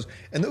Usos.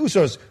 And the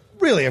Usos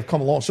really have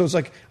come along. So it's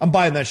like, I'm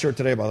buying that shirt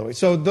today, by the way.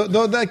 So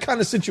that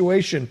kind of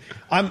situation,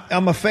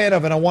 I'm a fan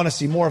of, and I want to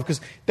see more of,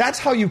 because that's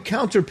how you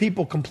counter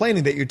people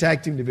complaining that your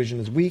tag team division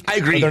is weak. I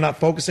agree. Or they're not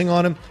focusing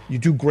on him. You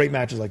do great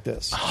matches like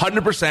this.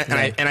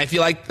 100%. And I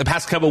feel like the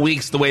past couple of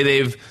weeks, the way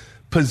they've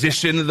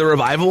positioned the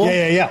Revival.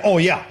 Yeah. Oh,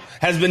 yeah.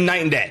 Has been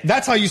night and day.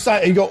 That's how you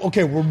sign. You go,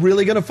 okay, we're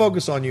really going to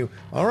focus on you.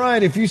 All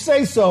right, if you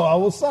say so, I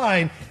will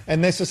sign.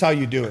 And this is how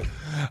you do it.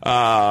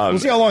 We'll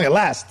see how long it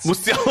lasts. We'll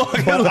see how long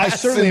it but lasts. I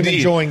certainly indeed. am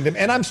enjoying them.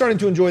 And I'm starting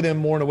to enjoy them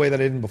more in a way that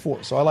I didn't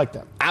before. So I like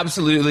them.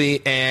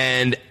 Absolutely.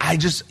 And I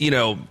just,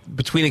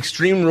 between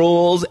Extreme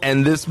Rules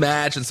and this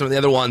match and some of the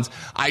other ones,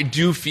 I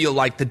do feel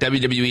like the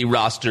WWE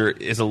roster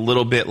is a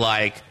little bit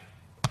like,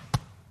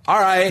 all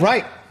right.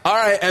 Right. All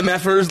right,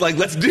 MFers, like,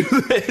 let's do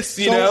this,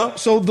 you know?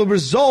 So the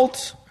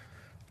result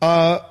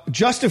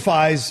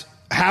justifies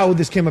how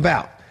this came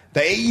about. The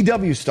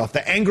AEW stuff,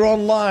 the anger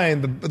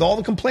online, all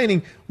the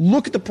complaining.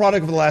 Look at the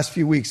product over the last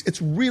few weeks.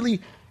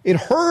 It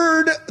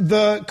heard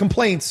the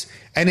complaints,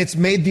 and it's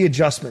made the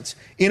adjustments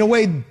in a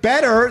way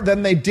better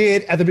than they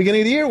did at the beginning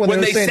of the year when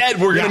they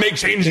said we're going to make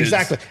changes.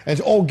 Exactly.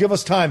 And give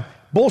us time.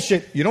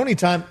 Bullshit. You don't need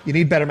time. You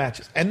need better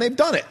matches. And they've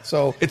done it.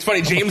 So it's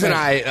funny. James and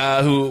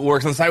I, who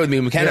works on the side with me,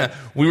 McKenna,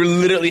 we were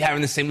literally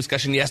having the same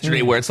discussion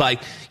yesterday where it's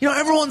like,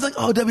 everyone's like,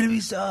 oh,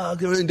 WWE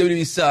sucks.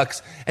 WWE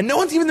sucks. And no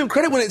one's giving them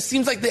credit when it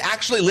seems like they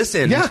actually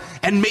listened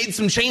and made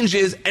some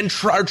changes and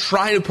are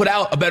trying to put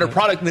out a better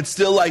product. And it's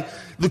still like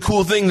the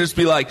cool thing to just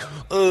be like,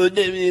 oh,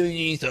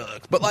 WWE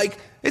sucks. But like,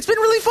 it's been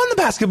really fun the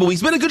past couple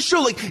weeks. It's been a good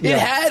show. Like, it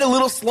had a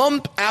little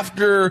slump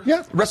after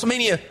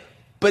WrestleMania,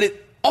 but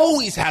it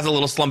always has a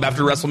little slump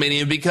after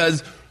WrestleMania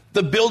because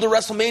the build to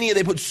WrestleMania,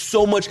 they put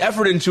so much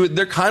effort into it.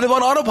 They're kind of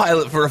on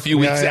autopilot for a few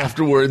weeks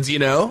afterwards,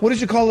 What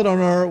did you call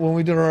it when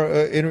we did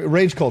our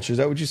Rage Culture? Is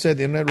that what you said?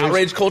 The internet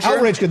outrage culture?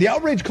 The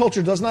outrage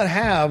culture does not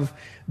have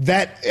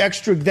that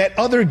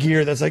other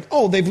gear that's like,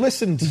 oh, they've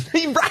listened.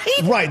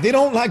 Right. They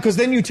don't because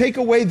then you take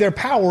away their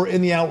power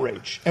in the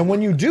outrage. And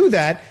when you do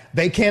that,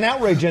 they can't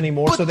outrage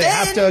anymore, so they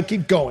have to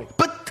keep going.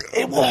 But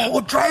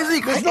what drives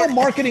me crazy? There's no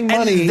marketing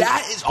money. And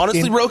that is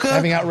honestly, Rocha,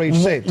 having outrage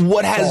saved.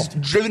 What has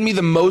driven me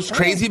the most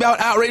crazy about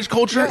outrage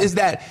culture is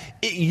that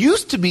it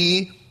used to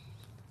be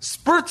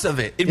spurts of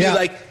it. It'd be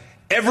like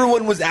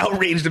everyone was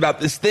outraged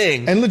about this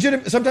thing, and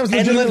sometimes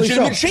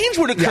legitimate change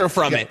would occur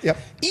from it. Yep.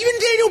 Even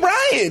Daniel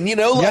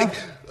Bryan,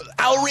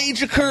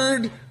 outrage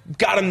occurred,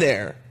 got him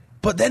there,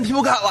 but then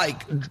people got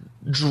like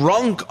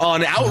drunk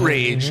on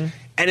outrage.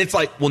 And it's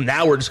like, well,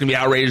 now we're just going to be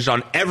outraged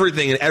on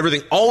everything, and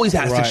everything always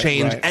has to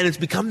change. And it's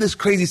become this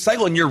crazy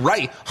cycle. And you're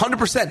right,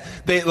 100%.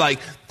 They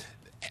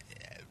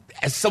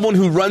as someone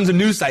who runs a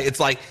news site, it's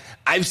like,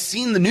 I've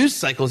seen the news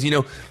cycles.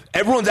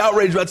 Everyone's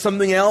outraged about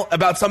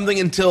something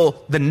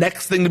until the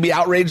next thing to be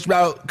outraged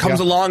about comes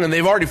along, and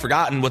they've already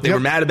forgotten what they were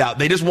mad about.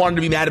 They just wanted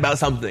to be mad about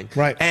something.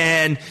 Right.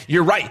 And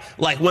you're right.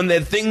 Like, when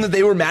the thing that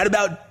they were mad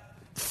about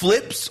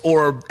flips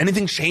or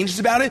anything changes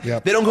about it,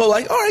 they don't go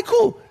like, all right,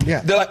 cool.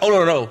 Yeah. They're like,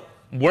 oh, no.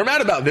 We're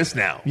mad about this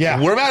now. Yeah.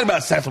 We're mad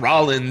about Seth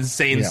Rollins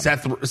saying Will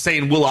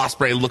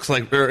Ospreay looks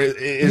like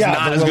is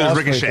not as good as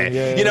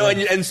Ricochet.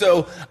 And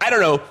so I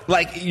don't know.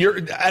 Like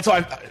that's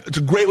why it's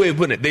a great way of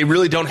putting it. They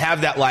really don't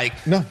have that. Like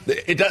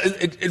it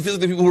feels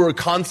like the people who are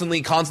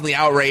constantly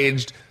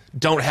outraged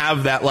don't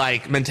have that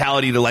like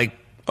mentality to like.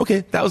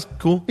 Okay, that was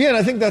cool. Yeah, and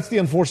I think that's the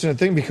unfortunate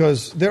thing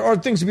because there are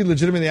things to be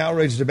legitimately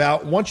outraged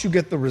about. Once you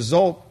get the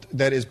result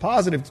that is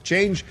positive to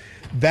change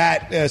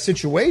that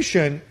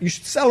situation, you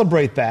should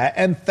celebrate that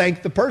and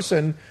thank the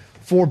person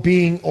for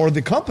being, or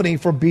the company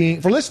for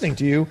listening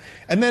to you.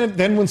 And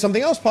then when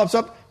something else pops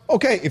up,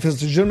 okay, if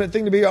it's a legitimate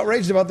thing to be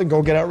outraged about, then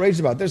go get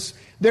outraged about.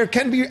 There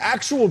can be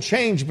actual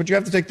change, but you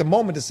have to take the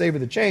moment to savor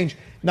the change,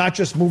 not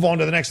just move on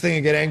to the next thing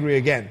and get angry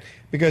again,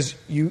 because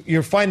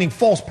you're finding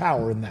false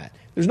power in that.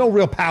 There's no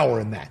real power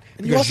in that.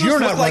 Because you're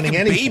not running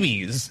anything.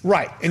 Babies.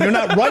 Right. And you're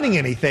not running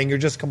anything. You're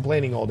just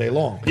complaining all day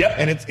long. Yep.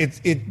 And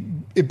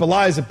it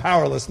belies a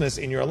powerlessness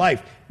in your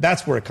life.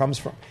 That's where it comes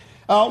from.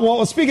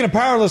 Well, speaking of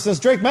powerlessness,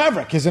 Drake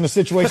Maverick is in a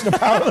situation of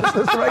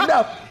powerlessness right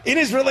now in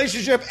his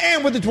relationship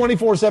and with the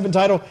 24/7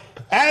 title.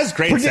 As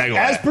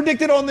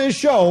predicted on this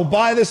show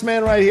by this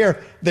man right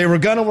here, they were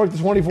going to work the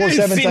 24/7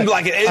 title. It seemed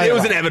like it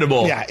was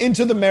inevitable. Yeah,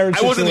 into the marriage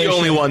situation. I wasn't the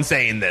only one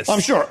saying this.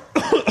 I'm sure.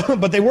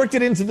 But they worked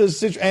it into the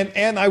situation.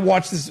 And I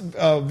watched this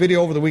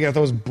video over the weekend. I thought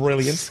it was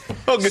brilliant.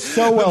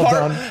 So well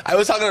done. I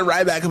was talking to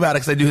Ryback about it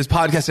because I do his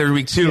podcast every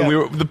week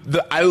too.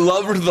 Yeah. I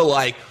loved the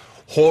like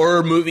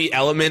horror movie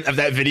element of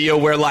that video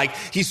where like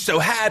he's so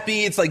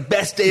happy, it's like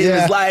best day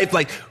of his life,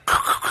 like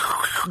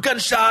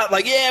gunshot,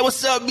 like yeah,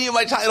 what's up, me and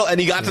my title, and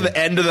he got to the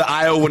end of the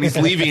aisle when he's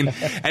leaving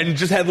and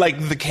just had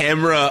like the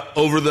camera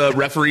over the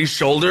referee's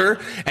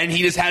shoulder, and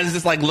he just has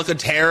this like look of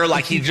terror,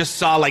 like he just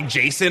saw like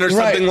Jason or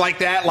something like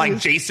that, like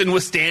Jason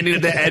was standing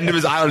at the end of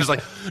his aisle and just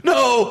like,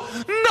 no,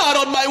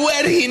 not on my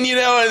wedding,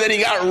 and then he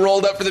got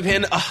rolled up for the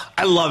pin.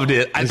 I loved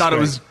it. I thought it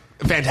was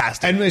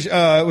fantastic. And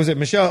was it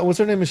Michelle? What's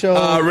her name?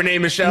 Michelle? Renee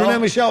Michelle. Renee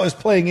Michelle is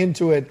playing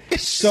into it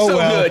so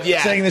well, good,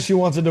 yeah. saying that she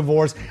wants a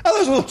divorce. I thought it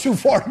was a little too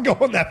far to go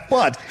on that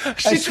butt.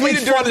 She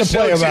tweeted during the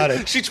show about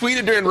it. She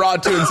tweeted during Raw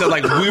too and said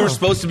like, we were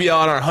supposed to be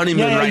on our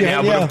honeymoon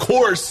now, but of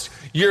course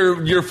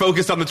you're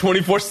focused on the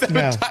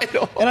 24/7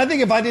 title. And I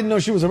think if I didn't know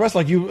she was a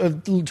wrestler, like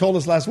you told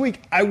us last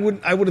week, I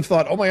would have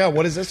thought, oh my God,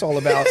 what is this all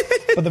about?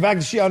 But the fact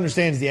that she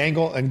understands the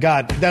angle, and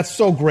God, that's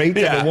so great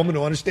to have a woman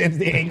who understands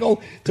the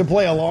angle to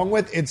play along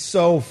with. It's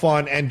so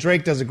fun, and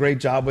Drake does a great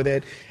job with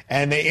it.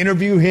 And they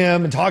interview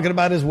him and talking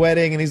about his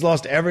wedding, and he's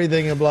lost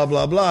everything and blah,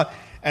 blah, blah.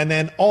 And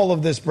then all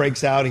of this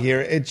breaks out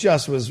here. It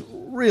just was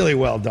really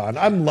well done.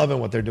 I'm loving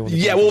what they're doing.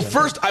 Yeah, well,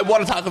 first I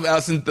want to talk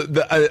about, since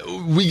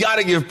we got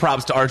to give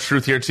props to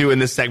R-Truth here too in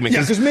this segment. Yeah,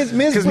 because Miz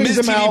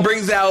TV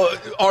brings out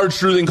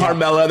R-Truth and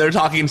Carmella. They're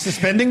talking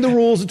suspending the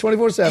rules of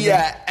 24/7.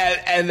 Yeah,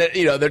 and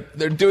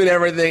they're doing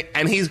everything,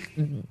 and he's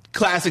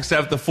classic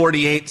stuff, the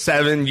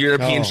 48-7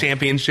 European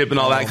Championship and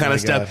all that kind of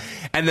stuff.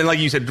 God. And then, like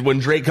you said, when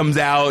Drake comes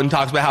out and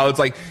talks about how it's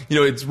like,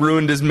 it's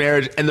ruined his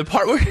marriage, and the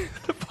part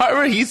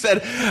where he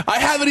said, I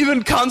haven't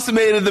even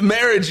consummated the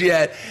marriage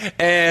yet,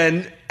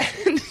 and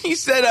he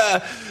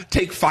said,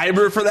 take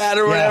fiber for that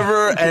or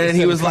whatever. And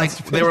he was like,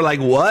 they were like,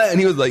 what? And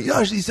he was like,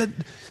 he said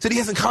he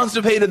hasn't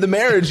consummated the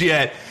marriage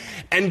yet.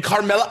 And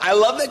Carmella, I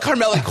love that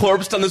Carmella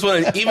corpsed on this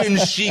one, and even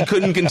she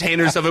couldn't contain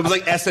herself. It was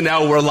like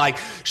SNL where like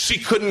she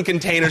couldn't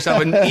contain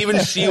herself, and even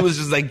she was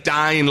just like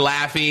dying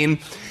laughing.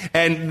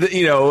 And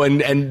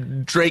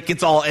and Drake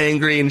gets all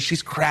angry, and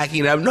she's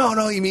cracking up.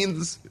 No, he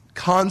means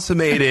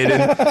consummated.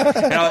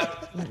 And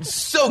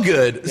so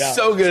good,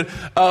 so good.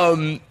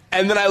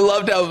 And then I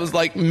loved how it was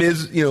like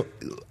Miz,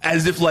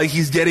 as if like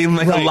he's getting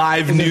like a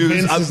live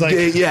news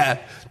update.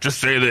 Like, just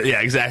say that.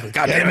 Yeah, exactly.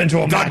 God damn it,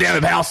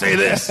 pal, say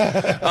this.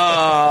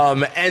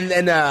 and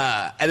then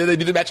they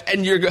do the match,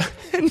 and you're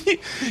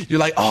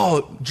like,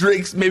 oh,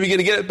 Drake's maybe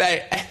gonna get it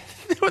back.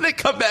 And when they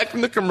come back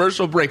from the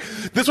commercial break,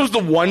 this was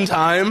the one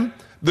time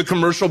the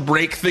commercial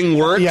break thing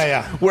worked.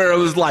 Where it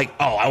was like,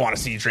 oh, I want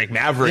to see Drake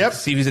Maverick,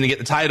 see if he's going to get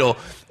the title.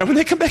 And when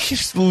they come back, he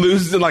just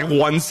loses in like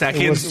 1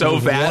 second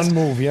fast. One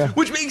move,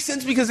 Which makes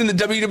sense because in the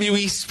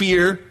WWE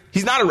sphere,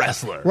 he's not a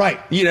wrestler. Right.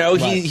 We know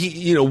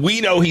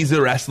he's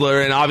a wrestler,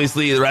 and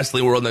obviously the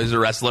wrestling world knows he's a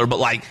wrestler, but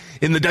like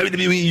in the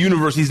WWE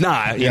universe, he's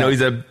not. He's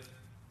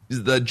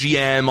the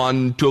GM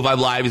on 205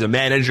 Live, he's a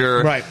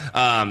manager. Right.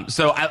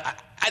 So I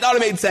thought it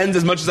made sense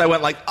as much as I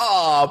went like,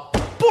 oh,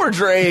 poor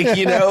Drake,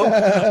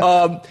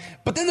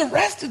 But then the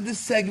rest of this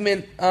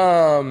segment,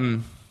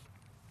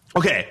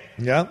 okay.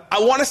 Yeah. I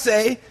want to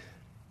say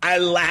I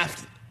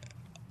laughed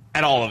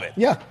at all of it.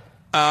 Yeah.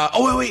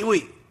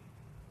 Wait.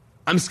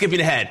 I'm skipping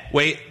ahead.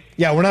 Wait.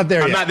 Yeah, we're not there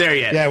yet. I'm not there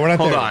yet. Yeah, we're not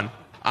there. Hold on.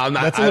 I'm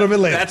not, That's a little bit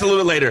later. That's a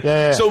little bit later.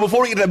 Yeah. So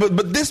before we get to that,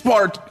 but this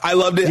part, I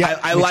loved it. Yeah,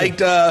 I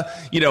liked,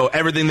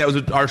 everything that was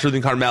with R-Truth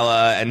and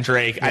Carmella and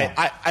Drake.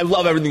 Yeah. I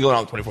love everything going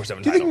on with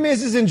 24/7. Do you think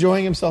Miz is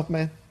enjoying himself,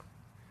 man?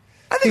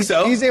 I think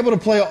so. He's able to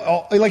play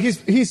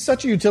he's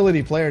such a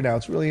utility player now.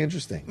 It's really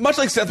interesting. Much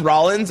like Seth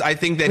Rollins, I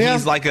think that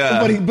he's like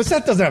a. But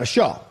Seth doesn't have a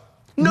show.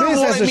 No, Miz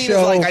what has I mean a show,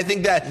 is like I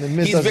think that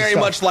he's very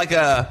much like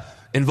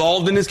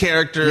involved in his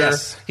character.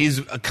 Yes. He's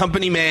a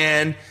company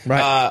man.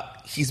 Right.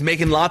 He's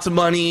making lots of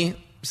money.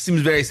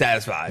 Seems very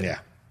satisfied. Yeah.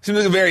 Seems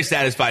like a very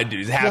satisfied dude.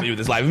 He's happy with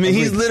his life. I mean,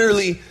 he's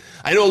literally.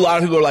 I know a lot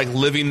of people are like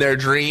living their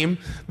dream,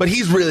 but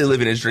he's really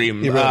living his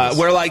dream.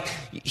 Where like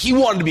he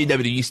wanted to be a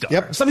WWE star.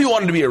 Yep. Some people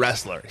wanted to be a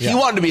wrestler. Yeah. He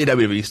wanted to be a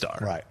WWE star.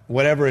 Right.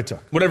 Whatever it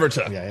took.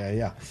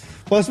 Yeah.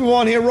 Well, let's move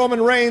on here.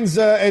 Roman Reigns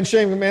and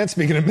Shane McMahon,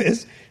 speaking of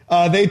Miz,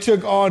 they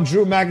took on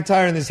Drew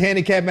McIntyre in this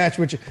handicap match,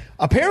 which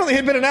apparently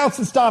had been announced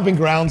in Stomping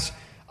Grounds.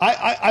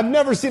 I've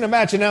never seen a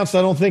match announced,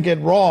 I don't think,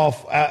 at Raw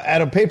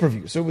at a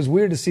pay-per-view. So it was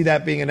weird to see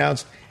that being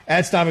announced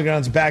at Stomping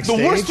Grounds backstage.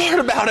 The worst part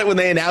about it when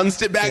they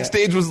announced it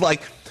backstage was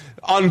like,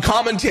 on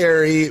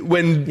commentary,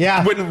 when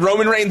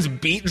Roman Reigns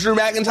beat Drew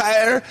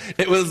McIntyre,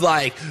 it was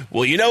like,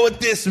 well, you know what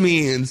this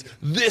means?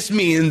 This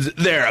means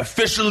they're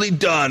officially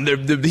done.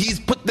 He's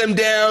put them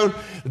down.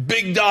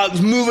 Big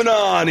Dog's moving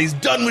on. He's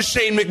done with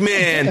Shane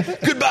McMahon.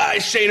 Goodbye,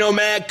 Shane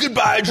O'Mac.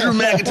 Goodbye, Drew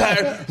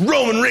McIntyre.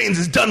 Roman Reigns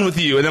is done with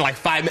you. And then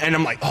and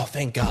I'm like, oh,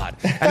 thank God.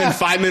 And then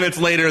 5 minutes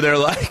later, they're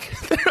like,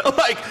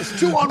 it's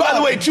 2-on-1. By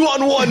the way,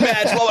 2-on-1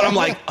 match. And I'm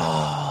like,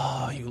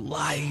 oh, you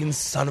lying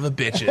son of a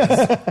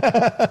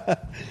bitches.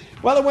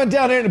 Well, it went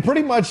down there, and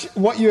pretty much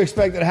what you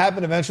expected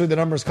happened. Eventually, the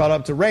numbers caught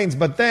up to Reigns.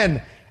 But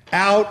then,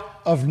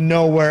 out of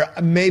nowhere,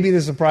 maybe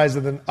the surprise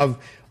of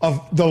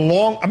the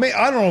long... I mean,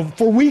 I don't know,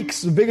 for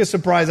weeks, the biggest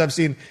surprise I've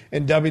seen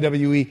in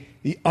WWE,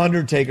 The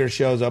Undertaker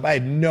shows up. I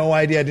had no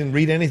idea. I didn't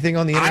read anything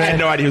on the internet. I had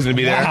no idea he was going to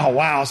be there.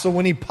 Wow. So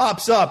when he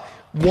pops up,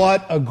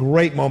 what a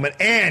great moment.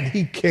 And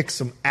he kicked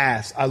some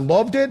ass. I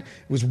loved it. It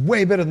was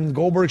way better than the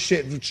Goldberg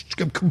shit.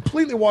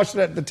 Completely washed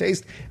the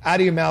taste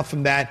out of your mouth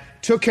from that.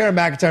 took care of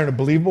McIntyre in a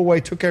believable way,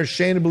 took care of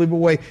Shane in a believable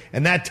way,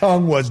 and that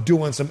tongue was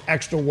doing some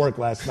extra work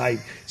last night.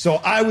 So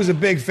I was a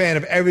big fan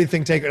of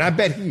everything Taker, and I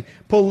bet he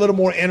put a little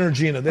more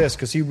energy into this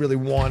because he really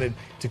wanted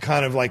to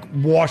kind of like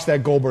wash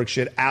that Goldberg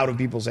shit out of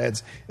people's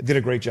heads. It did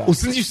a great job. Well,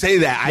 since you say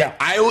that,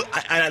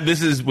 I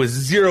this is with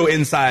zero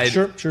inside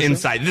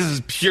insight. This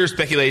is pure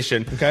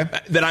speculation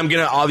that I'm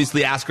going to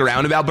obviously ask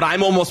around about, but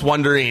I'm almost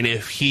wondering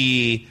if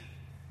he,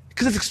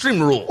 because it's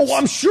Extreme Rules. Oh,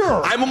 I'm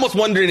sure. I'm almost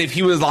wondering if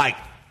he was like,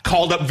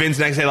 called up Vince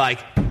next day, like,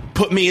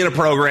 put me in a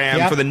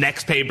program for the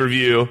next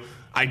pay-per-view.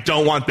 I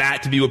don't want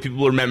that to be what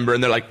people remember.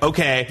 And they're like,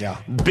 okay,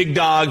 Big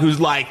Dog, who's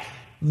like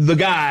the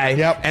guy,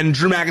 and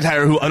Drew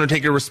McIntyre, who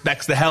Undertaker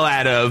respects the hell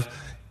out of,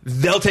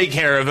 they'll take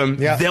care of him.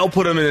 They'll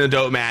put him in a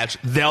dope match.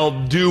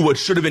 They'll do what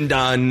should have been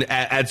done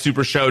at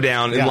Super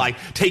Showdown and like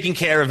taking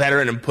care of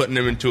veteran and putting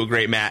him into a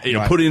great match. You know,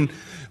 helping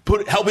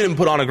him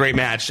put on a great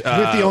match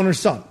with the owner's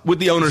son. With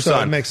the owner's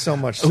son, it makes so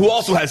much sense. Who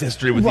also has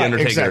history with the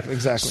Undertaker.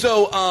 Exactly.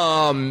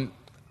 So,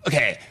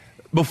 okay,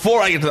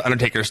 before I get to the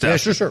Undertaker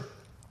stuff. Yeah, sure.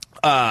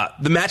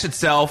 The match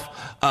itself,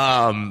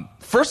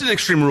 first in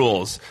Extreme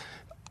Rules,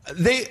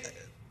 it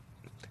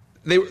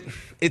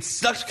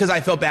sucked because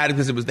I felt bad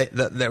because it was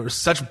there were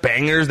such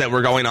bangers that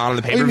were going on in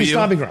the pay-per-view. You mean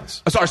Stomping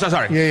Grounds? Oh,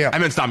 sorry. Yeah. I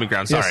meant Stomping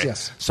Grounds. Sorry.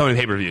 Yes. So many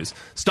pay-per-views.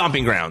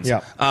 Stomping Grounds.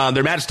 Yeah.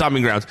 Their match,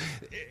 Stomping Grounds.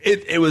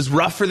 It was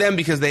rough for them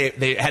because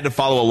they had to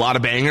follow a lot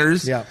of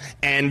bangers. Yeah.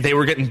 And they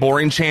were getting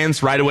boring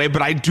chants right away.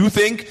 But I do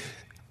think,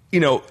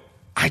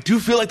 I do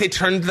feel like they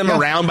turned them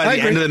around by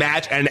the end of the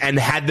match and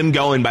had them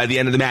going by the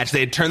end of the match. They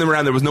had turned them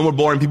around. There was no more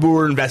boring. People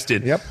were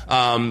invested. Yep.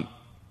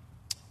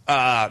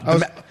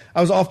 I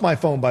was off my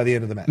phone by the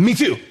end of the match. Me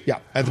too. Yeah.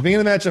 At the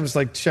beginning of the match, I was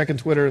like checking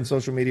Twitter and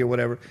social media,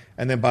 whatever.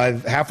 And then by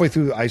halfway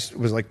through, I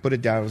was like, put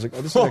it down. I was like,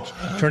 oh, this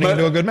is turning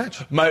into a good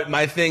match.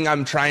 My thing,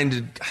 I'm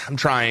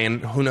trying.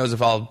 Who knows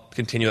if I'll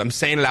continue. I'm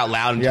saying it out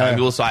loud and telling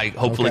people, so I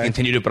hopefully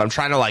continue it. But I'm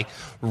trying to like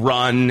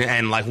run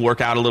and like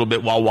work out a little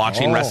bit while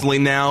watching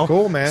wrestling now.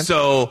 Cool, man.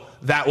 So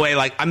that way,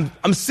 like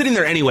I'm sitting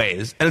there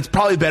anyways, and it's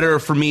probably better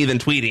for me than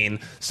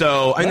tweeting.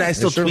 So I mean, I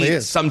still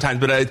tweet sometimes,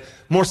 but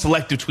more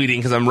selective tweeting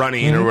because I'm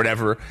running or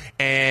whatever.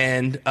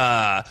 And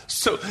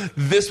so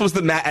this was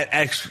the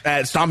match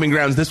at Stomping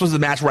Grounds. This was the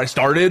match where I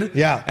started.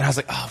 Yeah. And I was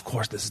like, oh, of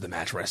course, this is the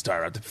match where I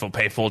start. I have to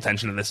pay full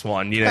attention to this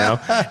one, And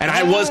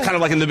I was kind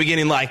of like in the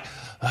beginning, like,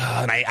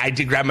 and I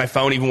did grab my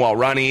phone even while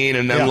running,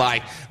 and then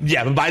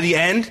but by the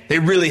end, they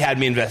really had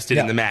me invested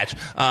in the match.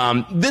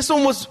 This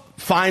one was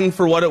fine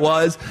for what it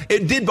was.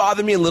 It did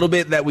bother me a little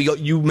bit that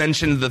you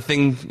mentioned the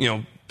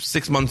thing,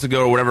 6 months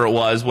ago or whatever it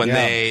was when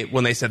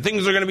they said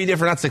things are going to be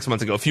different. Not 6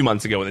 months ago, a few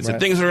months ago when they said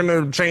things are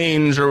going to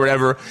change or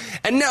whatever.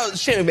 And now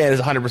Shane McMahon is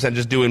 100%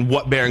 just doing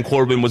what Baron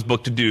Corbin was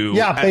booked to do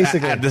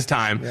basically. At this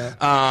time.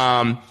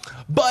 Yeah.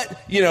 But,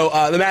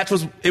 the match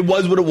was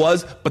what it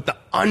was. But the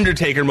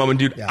Undertaker moment,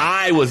 dude,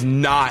 I was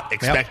not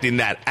expecting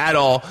that at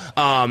all.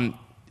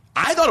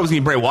 I thought it was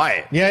going to be Bray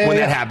Wyatt when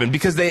that happened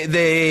because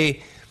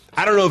they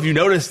I don't know if you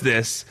noticed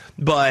this,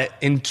 but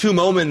in 2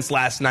 moments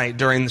last night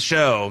during the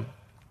show,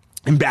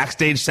 in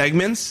backstage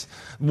segments,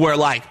 where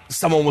like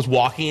someone was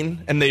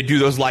walking and they do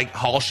those like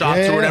hall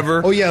shots or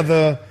whatever. Oh, yeah,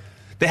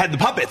 they had the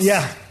puppets.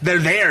 Yeah. They're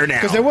there now.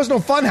 Because there was no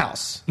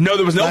Funhouse. No,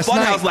 there was no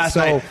Funhouse last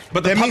night.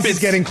 But the puppets, he's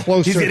getting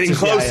closer. He's getting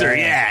closer,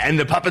 and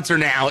the puppets are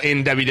now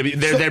in WWE.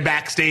 They're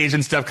backstage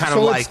and stuff, kind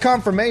of like. So it's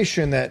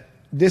confirmation that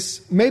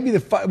this, maybe the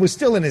fight was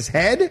still in his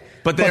head,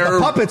 but the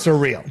puppets are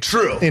real.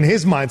 True. In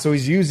his mind, so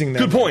he's using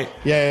them. Good point.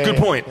 Good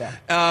point.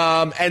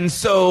 Yeah. And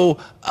so,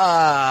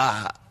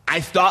 I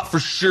thought for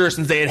sure,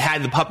 since they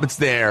had the puppets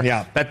there,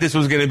 that this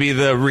was going to be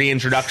the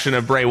reintroduction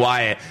of Bray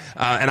Wyatt.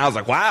 And I was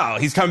like, wow,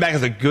 he's coming back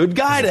as a good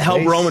guy to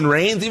help Roman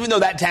Reigns, even though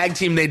that tag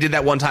team they did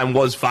that one time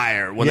was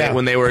fire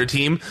when they were a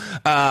team.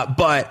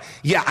 But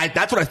yeah,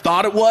 that's what I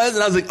thought it was.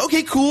 And I was like,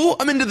 okay, cool,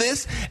 I'm into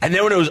this. And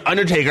then when it was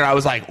Undertaker, I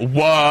was like,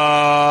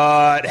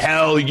 what?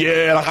 Hell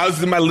yeah. Like, I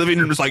was in my living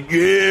room just like,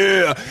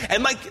 yeah.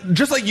 And like,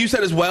 just like you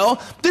said as well,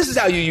 this is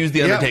how you use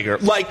the Undertaker.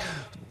 Like,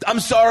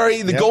 I'm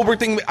sorry, the Goldberg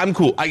thing, I'm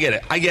cool. I get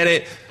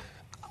it.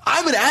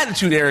 I'm an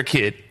Attitude Era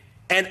kid,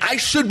 and I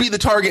should be the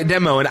target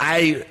demo, and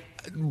I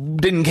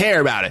didn't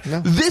care about it. No.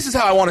 This is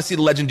how I want to see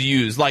the Legend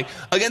used. Like,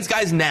 against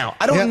guys now.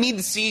 I don't need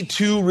to see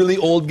 2 really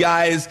old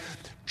guys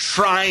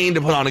trying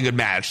to put on a good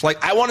match.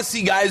 Like, I want to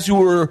see guys who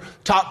were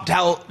top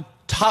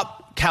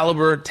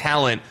caliber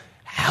talent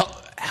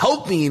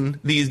helping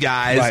these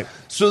guys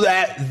so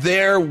that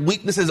their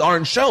weaknesses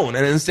aren't shown,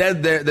 and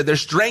instead that their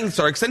strengths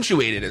are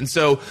accentuated. And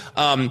so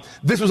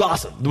this was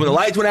awesome. When the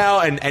lights went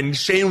out and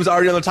Shane was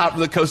already on the top of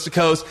the coast to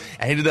coast,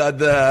 and he did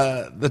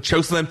the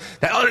chokeslam.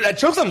 That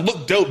chokeslam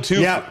looked dope too.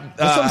 Yeah,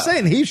 that's what I'm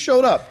saying. He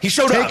showed up.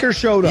 Taker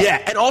showed up.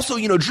 Yeah, and also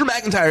Drew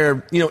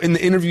McIntyre. In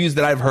the interviews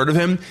that I've heard of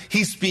him,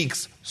 he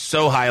speaks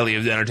so highly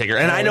of the Undertaker,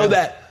 and I know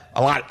that.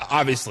 A lot,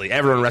 obviously,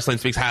 everyone in wrestling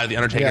speaks highly of The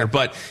Undertaker,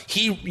 but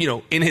he,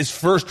 in his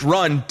first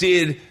run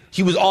did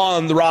he was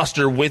on the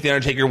roster with The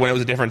Undertaker when it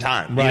was a different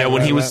time. Right,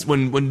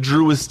 when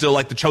Drew was still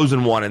like the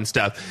chosen one and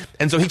stuff.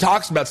 And so he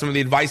talks about some of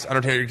the advice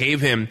Undertaker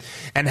gave him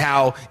and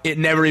how it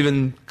never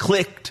even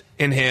clicked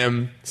in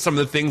him, some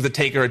of the things that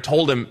Taker had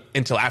told him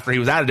until after he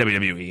was out of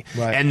WWE.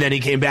 Right. And then he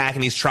came back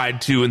and he's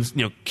tried to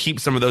keep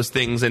some of those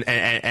things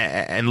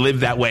and live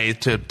that way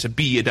to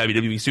be a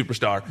WWE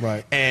superstar.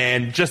 Right.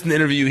 And just in the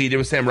interview he did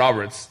with Sam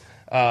Roberts,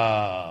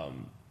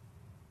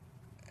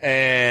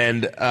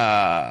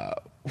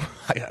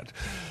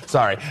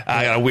 Sorry,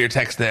 I got a weird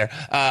text there.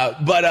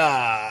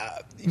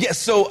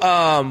 So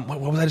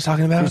what was I just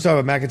talking about? You were talking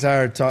about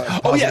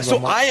McIntyre.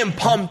 So I am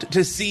pumped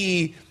to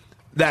see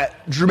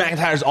that Drew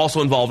McIntyre is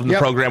also involved in the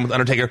program with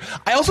Undertaker.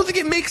 I also think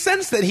it makes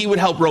sense that he would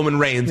help Roman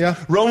Reigns. Yeah.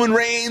 Roman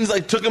Reigns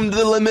took him to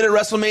the limit at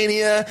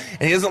WrestleMania,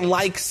 and he doesn't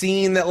like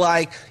seeing that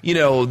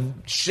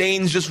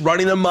Shane's just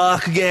running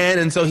amok again,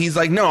 and so he's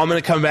like, no, I'm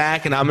going to come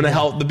back and I'm going to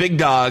help the big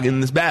dog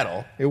in this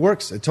battle. It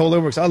works. It totally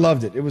works. I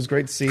loved it. It was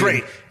great to see.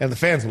 Great. And the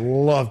fans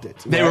loved it.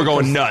 They were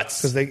going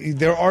nuts. Because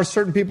there are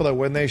certain people that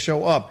when they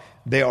show up,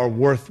 they are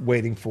worth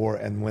waiting for,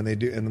 and when they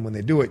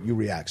do it, you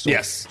react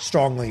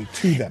strongly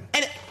to them.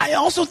 And I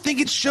also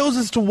think it shows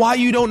as to why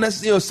you don't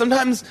necessarily,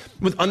 sometimes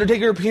with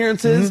Undertaker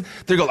appearances,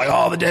 they go like,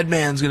 oh, the dead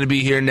man's going to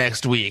be here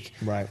next week.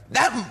 Right.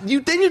 Then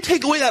you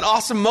take away that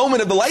awesome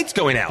moment of the lights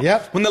going out.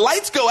 Yep. When the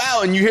lights go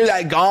out and you hear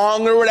that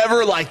gong or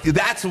whatever,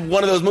 that's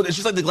one of those moments. It's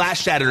just like the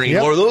glass shattering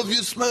or those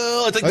you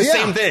smell. It's like the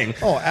same thing.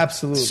 Oh,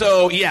 absolutely.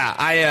 So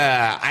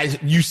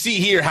you see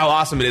here how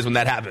awesome it is when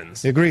that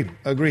happens. Agreed.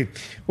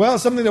 Well,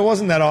 something that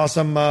wasn't that awesome.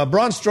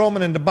 Braun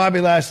Strowman and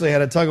Bobby Lashley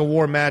had a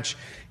tug-of-war match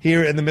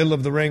here in the middle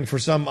of the ring for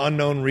some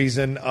unknown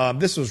reason.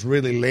 This was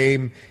really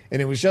lame,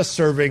 and it was just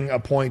serving a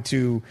point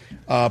to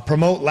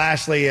promote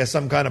Lashley as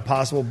some kind of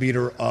possible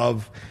beater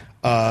of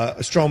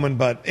Strowman,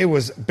 but it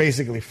was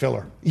basically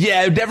filler.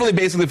 Yeah, definitely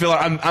basically filler.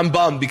 I'm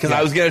bummed because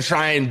I was going to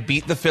try and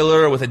beat the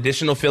filler with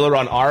additional filler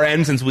on our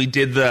end since we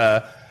did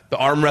the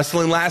arm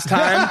wrestling last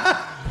time.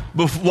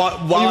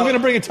 While you were going to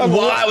bring a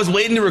tug-of-war? While I was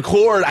waiting to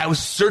record, I was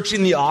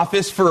searching the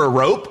office for a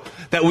rope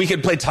that we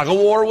could play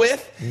tug-of-war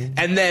with,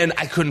 and then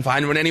I couldn't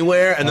find one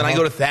anywhere, and then I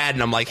go to Thad,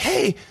 and I'm like,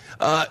 hey,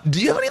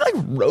 do you have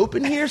any, rope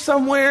in here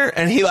somewhere?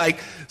 And he,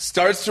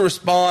 starts to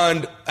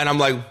respond, and I'm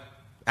like,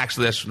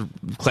 actually, I should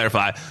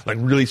clarify,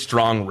 really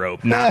strong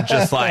rope, not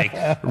just,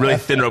 really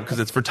thin rope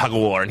because it's for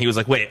tug-of-war. And he was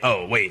like, wait,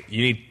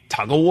 you need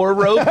tug-of-war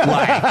rope?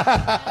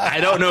 I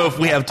don't know if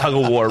we have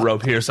tug-of-war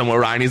rope here somewhere,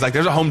 Ryan. He's like,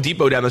 there's a Home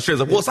Depot down the street. I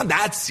was like, well, it's not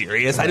that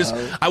serious.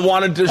 I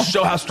wanted to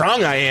show how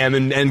strong I am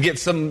and get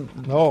some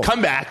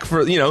comeback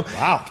for,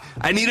 Wow.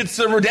 I needed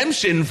some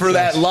redemption for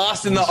that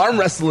loss in the arm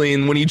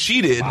wrestling when he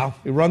cheated. Wow.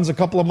 He runs a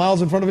couple of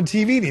miles in front of a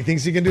TV and he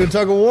thinks he can do a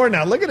tug-of-war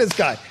now. Look at this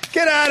guy.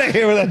 Get out of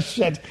here with that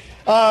shit.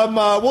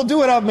 We'll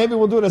do it. Maybe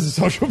we'll do it as a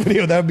social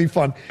video. That would be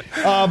fun.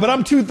 But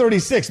I'm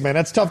 236, man.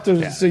 That's tough to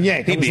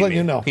yank. I'm just letting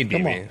you know. He'd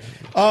beat me.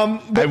 I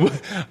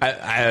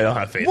don't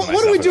have faith.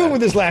 What are we doing with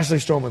this Lashley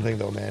Strowman thing,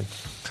 though, man?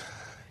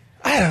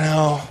 I don't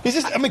know. It's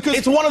just,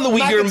 it's one of the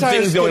weaker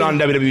things going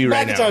on in WWE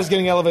right now. McIntyre's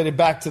getting elevated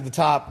back to the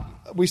top.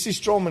 We see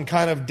Strowman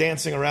kind of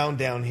dancing around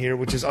down here,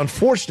 which is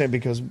unfortunate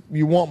because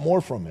you want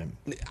more from him.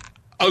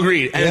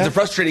 Agreed. And it's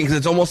frustrating because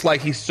it's almost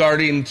like he's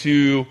starting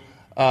to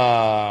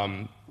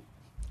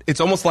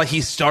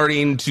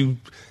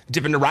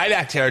dip into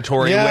Ryback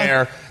territory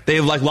where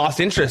they've lost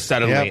interest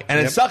suddenly. And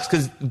it sucks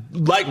because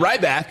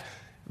Ryback,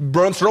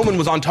 Braun Strowman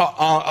was on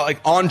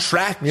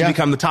track to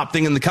become the top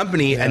thing in the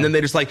company, and then they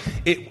just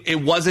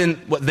it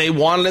wasn't what they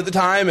wanted at the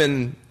time,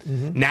 and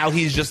now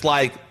he's just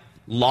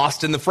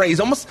lost in the fray. He's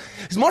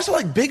more so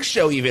like Big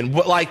Show even,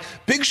 but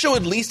Big Show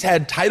at least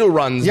had title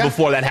runs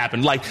before that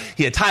happened.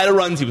 He had title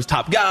runs, he was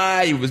top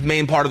guy, he was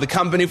main part of the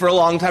company for a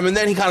long time, and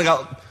then he kind of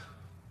got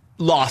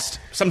lost.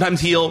 Sometimes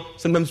heel,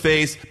 sometimes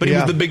face, but he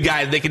was the big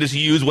guy that they could just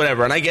use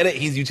whatever. And I get it,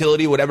 he's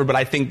utility, whatever, but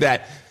I think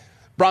that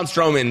Braun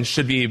Strowman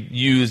should be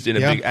used in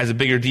as a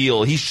bigger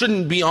deal. He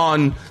shouldn't be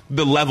on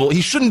the level.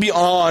 He shouldn't be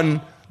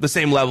on the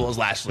same level as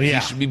Lashley. Yeah.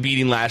 He should be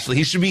beating Lashley.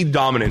 He should be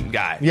dominant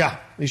guy. Yeah,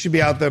 he should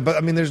be out there.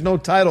 But, there's no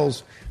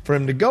titles for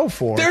him to go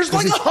for. There's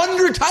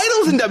 100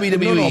 titles in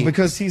WWE. No,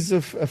 because he's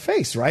a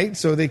face, right?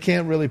 So they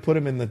can't really put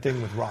him in the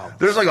thing with Rollins.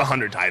 There's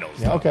 100 titles.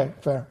 Yeah, okay,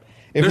 fair.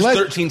 There's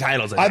 13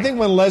 titles, I think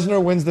when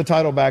Lesnar wins the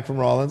title back from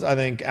Rollins, I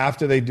think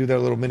after they do their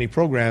little mini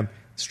program,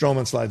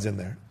 Strowman slides in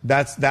there.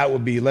 That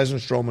would be Lesnar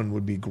Strowman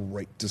would be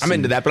great to see. I'm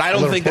into that, but I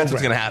don't think that's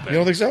what's going to happen. You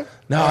don't think so?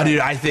 No,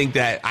 dude. I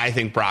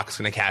think Brock's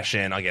going to cash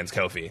in against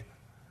Kofi.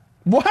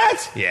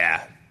 What?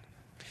 Yeah.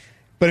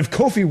 But if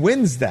Kofi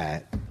wins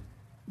that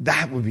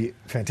would be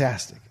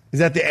fantastic. Is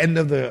that the end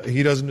of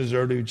he doesn't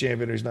deserve to be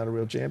champion or he's not a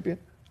real champion?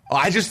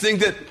 I just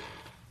think that.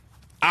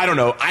 I don't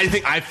know.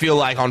 I feel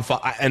like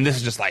and this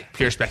is just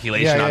pure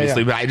speculation,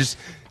 obviously, but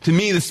to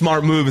me, the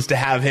smart move is to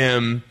have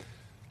him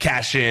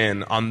cash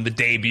in on the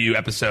debut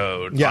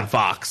episode on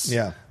Fox,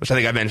 which I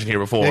think I mentioned here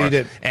before. Yeah, you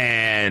did.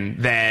 And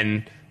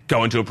then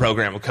go into a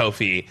program with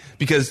Kofi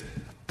because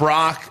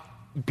Brock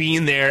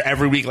being there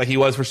every week like he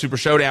was for Super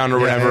Showdown or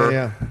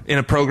whatever in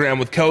a program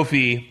with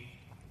Kofi,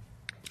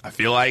 I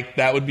feel like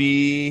that would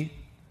be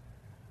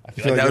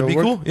I feel like that would be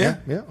cool. Yeah.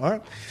 All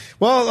right.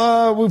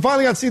 Well, we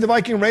finally got to see the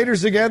Viking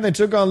Raiders again. They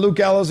took on Luke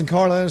Gallows and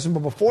Carl Anderson, but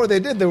before they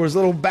did, there was a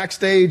little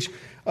backstage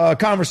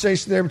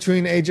conversation there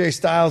between AJ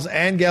Styles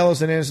and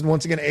Gallows and Anderson.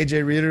 Once again,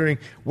 AJ reiterating,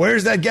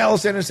 where's that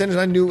Gallows Anderson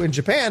I knew in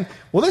Japan?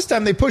 Well, this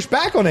time they pushed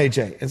back on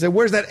AJ and said,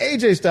 where's that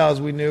AJ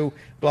Styles we knew,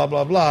 blah,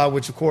 blah, blah,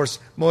 which, of course,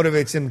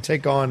 motivates him to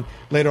take on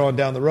later on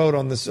down the road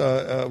on this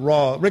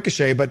Raw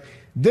Ricochet. But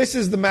this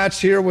is the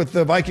match here with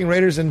the Viking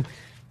Raiders, and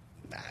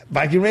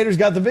Viking Raiders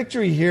got the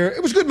victory here.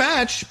 It was a good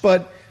match,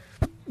 but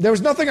there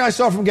was nothing I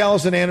saw from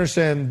Gallows and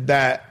Anderson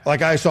that,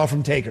 like I saw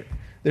from Taker.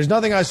 There's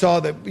nothing I saw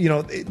that,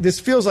 this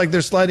feels like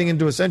they're sliding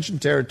into Ascension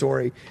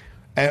territory.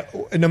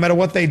 No matter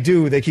what they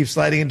do, they keep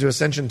sliding into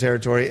Ascension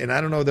territory, and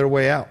I don't know their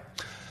way out.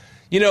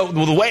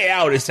 The way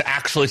out is to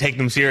actually take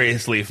them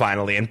seriously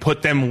finally and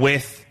put them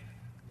with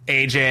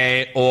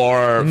AJ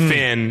or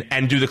Finn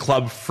and do the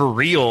club for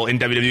real in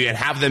WWE and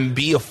have them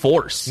be a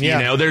force.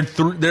 Yeah.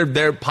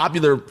 They're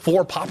popular,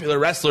 4 popular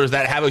wrestlers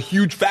that have a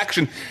huge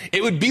faction.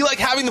 It would be like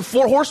having the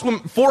four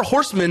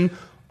horsemen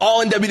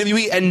all in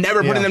WWE and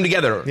never putting them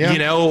together, or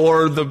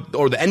the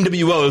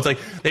NWO. It's like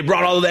they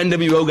brought all of the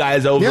NWO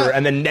guys over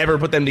and then never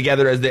put them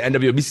together as the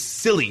NWO. It'd be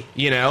silly,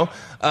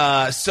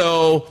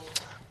 So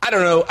I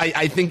don't know.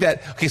 I think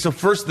that, okay, so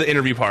first the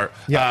interview part.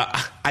 Yeah.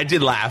 I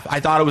did laugh. I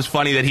thought it was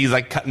funny that he's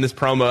like cutting this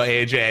promo,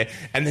 AJ,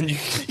 and then you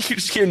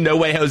just hear No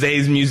Way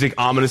Jose's music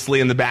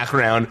ominously in the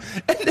background,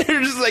 and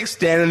they're just like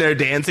standing there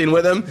dancing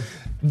with him.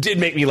 Did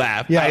make me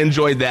laugh. Yeah. I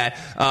enjoyed that.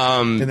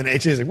 And then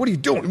AJ's like, what are you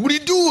doing? What are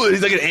you doing?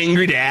 He's like an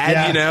angry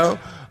dad,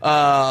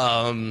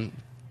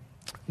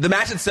 The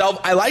match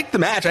itself, I liked the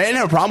match. I didn't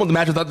have a problem with the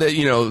match. I thought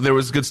that, there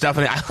was good stuff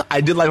in it.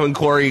 I did like when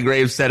Corey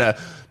Graves said a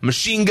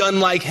machine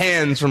gun-like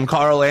hands from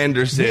Carl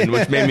Anderson,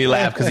 which made me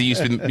laugh because he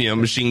used to be,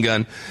 machine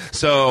gun.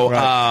 So,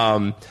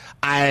 right.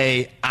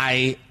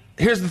 I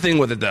here's the thing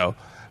with it though.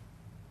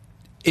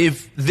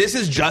 If this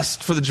is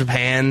just for the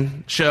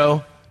Japan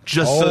show,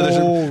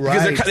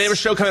 because they have a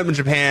show coming up in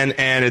Japan,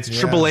 and it's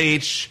Triple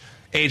H,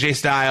 AJ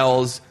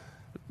Styles,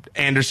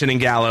 Anderson, and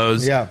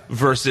Gallows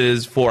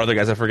versus 4 other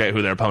guys. I forget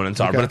who their opponents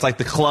are, but it's like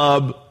the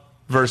club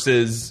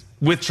versus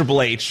with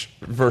Triple H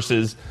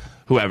versus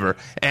whoever.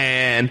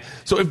 And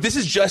so if this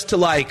is just to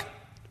like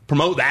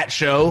promote that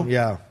show,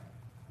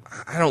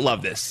 I don't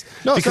love this.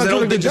 No, because I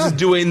don't think this is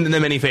doing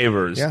them any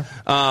favors. Yeah,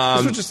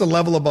 this was just a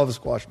level above a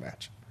squash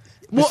match.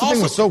 This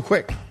thing was so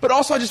quick. But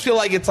also I just feel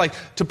like it's like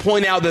to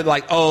point out that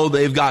like,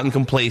 they've gotten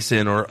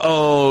complacent, or,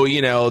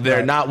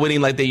 they're not winning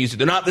like they used to.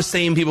 They're not the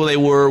same people they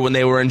were when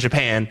they were in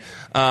Japan.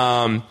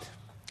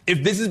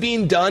 If this is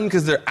being done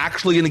because they're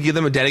actually going to give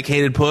them a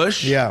dedicated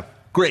push,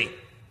 great.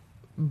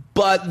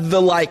 But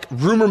the like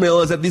rumor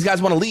mill is that these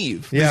guys want to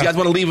leave. Yeah. These guys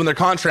want to leave when their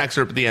contracts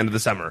are up at the end of the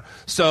summer.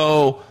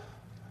 So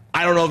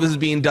I don't know if this is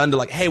being done to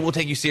like, hey, we'll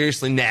take you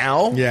seriously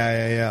now.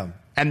 Yeah.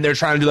 And they're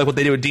trying to do like what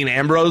they did with Dean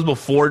Ambrose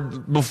before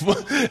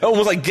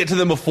almost like get to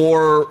them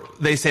before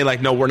they say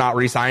like, no, we're not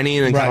re-signing,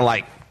 and kind of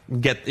like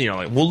get,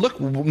 well,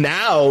 look,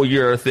 now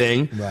you're a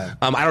thing. Right.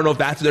 I don't know if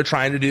that's what they're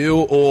trying to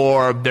do,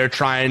 or they're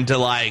trying to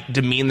like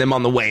demean them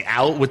on the way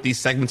out with these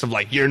segments of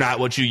like, you're not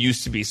what you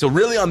used to be. So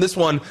really on this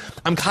one,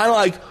 I'm kind of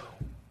like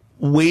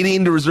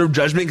waiting to reserve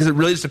judgment because it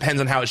really just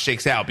depends on how it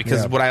shakes out.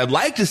 Because what I would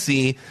like to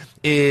see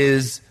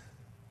is,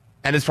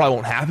 and this probably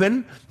won't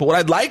happen, but what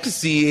I'd like to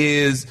see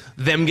is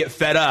them get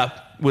fed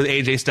up with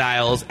AJ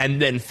Styles,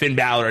 and then Finn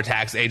Balor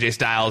attacks AJ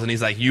Styles, and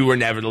he's like, you were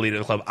never the leader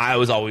of the club. I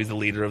was always the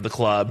leader of the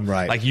club.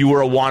 Right. Like, you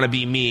were a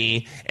wannabe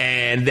me.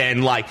 And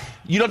then, like,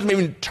 you don't have to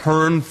maybe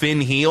turn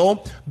Finn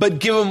heel, but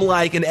give him,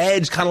 like, an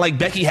edge, kind of like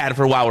Becky had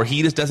for a while, where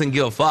he just doesn't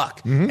give a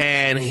fuck. Mm-hmm.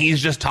 And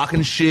he's just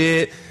talking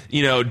shit,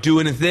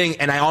 doing a thing.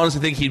 And I honestly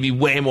think he'd be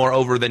way more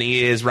over than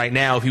he is right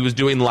now if he was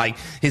doing, like,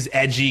 his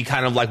edgy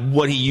kind of, like,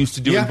 what he used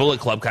to do in Bullet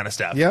Club kind of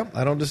stuff. Yeah,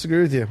 I don't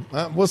disagree with you.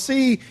 We'll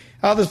see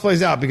how this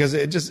plays out, because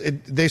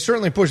they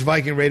certainly pushed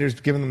Viking Raiders,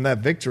 giving them that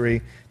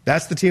victory.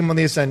 That's the team on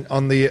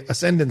the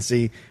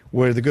ascendancy,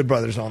 where the Good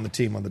Brothers are on the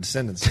team on the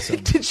descendancy. So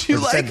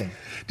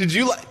Did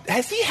you like?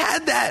 Has he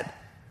had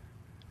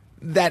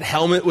that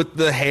helmet with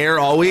the hair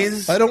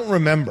always? I don't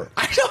remember.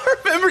 I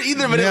don't remember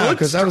either, but it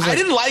looked. I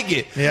didn't like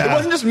it. Yeah. It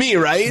wasn't just me,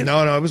 right?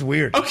 No, it was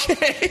weird.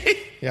 Okay.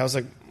 Yeah, I was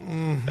like,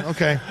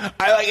 okay.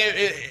 I like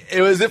it.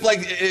 It was if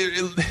like.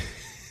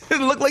 It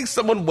looked like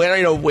someone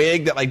wearing a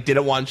wig that like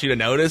didn't want you to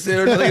notice it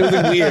or something. It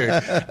was weird.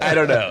 I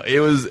don't know.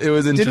 It was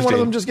interesting. Didn't one of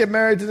them just get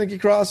married to Nikki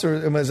Cross,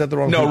 or is that the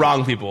wrong people? No,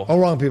 wrong people. Oh,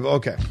 wrong people.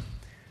 Okay.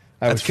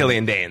 That's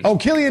Killian Dane. Oh,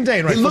 Killian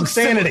Dane, right. He looks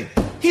Insanity.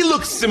 He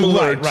looks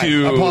similar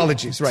to...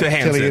 Apologies, right. To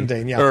Hanson, Killian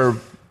Dane, yeah. Or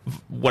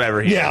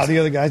whatever he is. The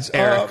other guys.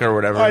 Eric or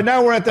whatever. All right,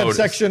 now we're at that Otis.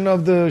 section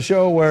of the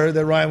show where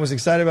that Ryan was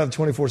excited about the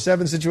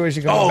 24/7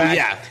 situation coming back.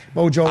 Yeah.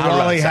 Mojo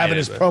Rawley having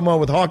his promo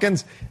with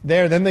Hawkins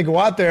there. Then they go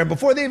out there, and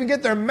before they even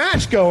get their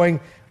match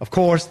going, of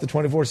course, the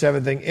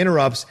 24/7 thing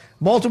interrupts.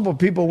 Multiple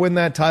people win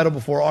that title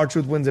before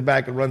R-Truth wins it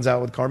back and runs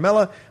out with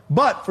Carmella.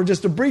 But for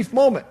just a brief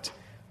moment,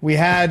 we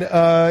had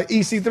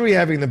EC3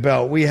 having the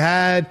belt. We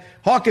had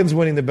Hawkins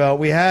winning the belt.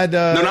 We had...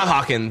 no, not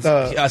Hawkins.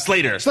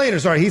 Slater. Slater,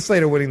 sorry. Heath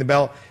Slater winning the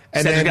belt.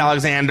 And Cedric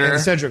Alexander.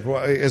 And Cedric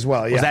as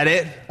well, yeah. Was that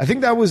it? I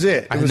think that was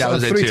it. I think that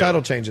was it, three too.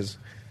 title changes.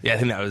 Yeah, I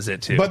think that was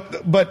it, too.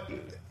 But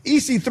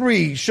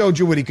EC3 showed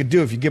you what he could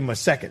do if you give him a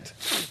second.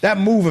 That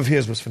move of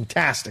his was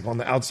fantastic on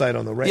the outside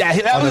on the ring. Yeah,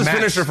 that was his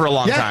finisher for a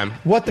long time.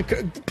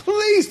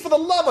 Please, for the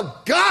love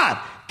of God,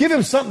 give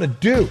him something to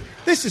do.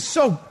 This is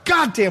so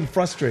goddamn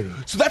frustrating.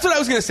 So that's what I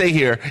was going to say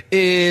here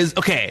is,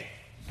 okay.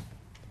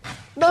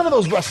 None of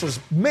those wrestlers,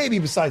 maybe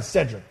besides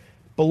Cedric,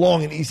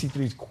 belong in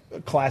EC3's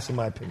class, in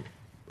my opinion.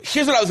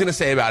 Here's what I was going to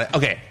say about it.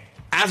 Okay,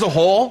 as a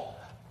whole,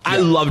 I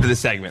loved this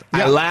segment.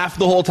 I laughed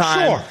the whole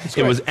time.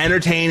 Sure, it was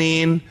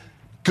entertaining,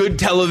 good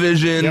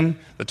television. Yep.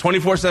 The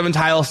 24/7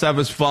 title stuff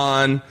was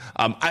fun.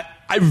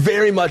 I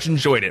very much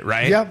enjoyed it,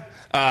 right?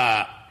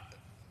 Yeah.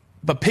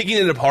 But picking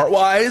it apart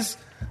wise,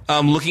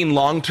 looking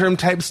long-term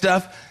type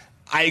stuff,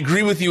 I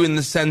agree with you in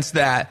the sense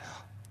that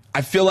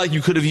I feel like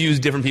you could have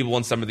used different people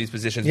in some of these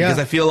positions because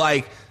I feel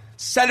like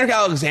Cedric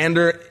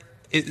Alexander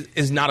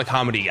is not a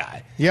comedy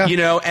guy. Yeah. You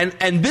know,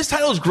 and this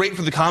title is great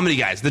for the comedy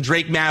guys, the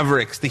Drake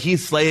Mavericks, the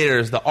Heath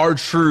Slaters, the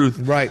R-Truth.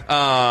 Right.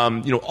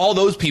 You know, all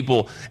those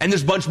people. And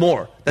there's a bunch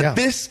more. That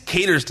this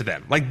caters to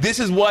them. Like, this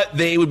is what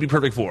they would be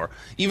perfect for.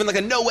 Even like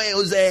a No Way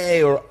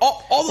Jose or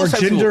all those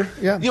types Jinder, of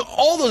people. You know,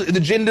 all those, the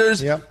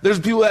Jinders. Yeah. There's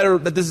people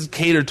that this is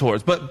catered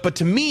towards. But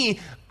to me,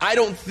 I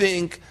don't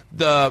think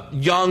the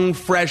young,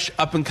 fresh,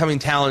 up-and-coming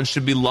talent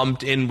should be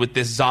lumped in with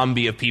this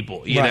zombie of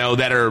people, you know,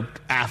 that are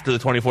after the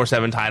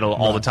 24/7 title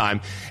all the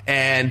time.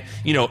 And,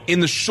 you know,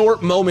 in the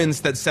short moments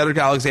that Cedric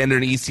Alexander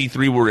and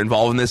EC3 were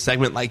involved in this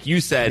segment, like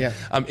you said,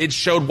 it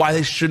showed why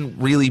they shouldn't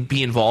really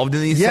be involved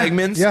in these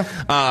segments.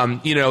 Yeah.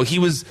 You know, he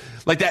was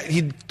like that.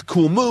 He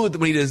cool move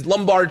when he did his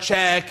lumbar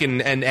check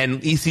and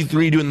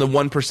EC3 doing the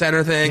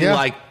 1%er thing. Yeah.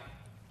 Like,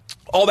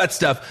 all that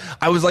stuff.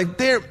 I was like,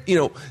 you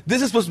know,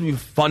 this is supposed to be a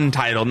fun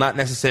title, not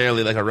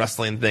necessarily like a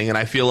wrestling thing. And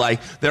I feel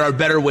like there are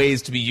better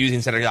ways to be using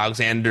Cedric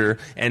Alexander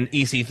and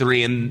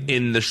EC3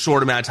 in the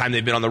short amount of time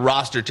they've been on the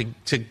roster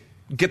to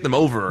get them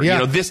over. Yeah. You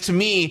know, this to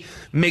me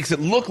makes it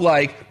look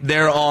like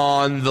they're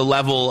on the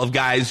level of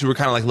guys who are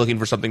kind of like looking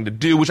for something to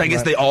do, which I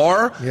guess they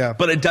are,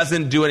 but it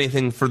doesn't do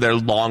anything for their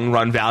long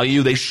run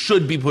value. They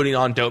should be putting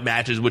on dope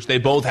matches, which they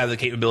both have the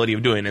capability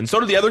of doing. And so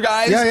do the other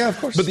guys. Yeah, of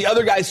course. But the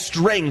other guys'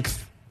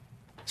 strengths,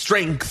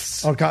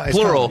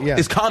 plural,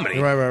 is comedy.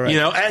 Right. You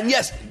know, and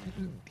yes,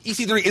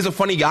 EC3 is a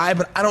funny guy,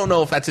 but I don't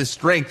know if that's his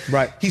strength.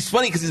 Right. He's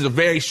funny because he's a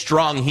very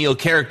strong heel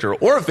character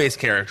or a face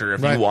character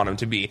if you want him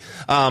to be.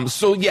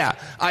 So yeah,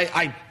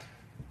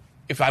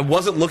 if I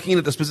wasn't looking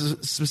at the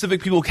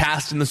specific people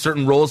cast in the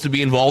certain roles to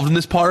be involved in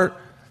this part,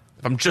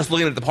 if I'm just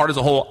looking at the part as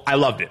a whole, I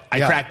loved it. I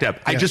cracked up.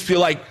 I just feel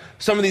like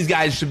some of these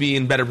guys should be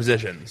in better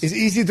positions. Is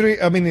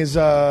EC3, is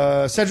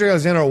Cedric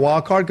Alexander a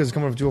wild card because it's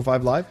coming from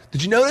 205 Live?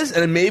 Did you notice?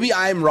 And maybe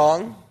I'm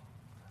wrong.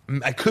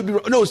 I could be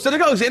wrong. No,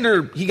 Cedric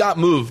Alexander, he got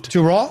moved.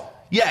 To Raw?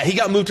 Yeah, he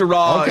got moved to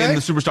Raw in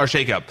the Superstar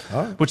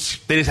Shakeup,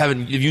 which they just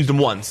haven't used him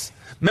once.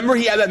 Remember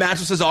he had that match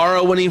with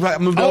Cesaro when he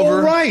moved over?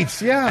 Oh,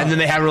 right, yeah. And then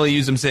they haven't really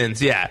used him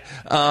since, yeah.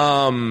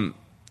 And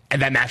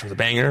that match was a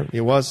banger.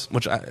 It was.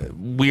 Which,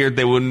 weird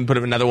they wouldn't put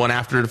another one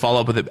after to follow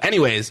up with it.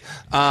 Anyways,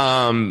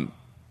 I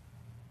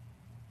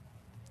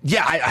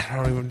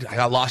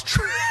got lost.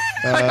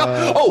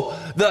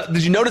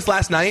 Did you notice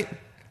last night?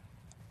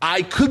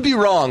 I could be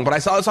wrong, but I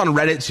saw this on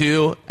Reddit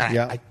too.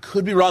 I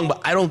could be wrong, but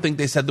I don't think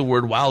they said the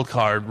word wild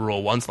card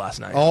rule once last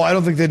night. Oh, I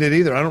don't think they did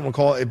either. I don't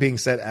recall it being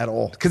said at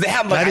all. Because they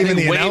have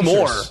way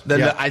more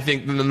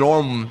than the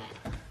norm.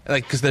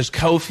 Like, because there's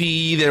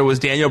Kofi, there was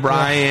Daniel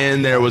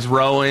Bryan, there was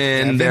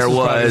Rowan, there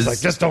was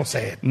like, just don't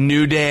say it.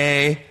 New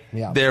Day.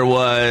 Yeah. There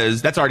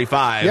was that's already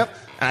 5. Yep.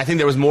 And I think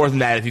there was more than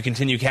that if you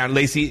continue counting.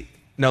 Lacey's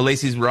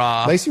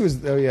Raw. Lacey was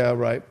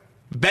right.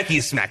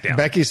 Becky's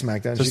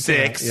SmackDown. So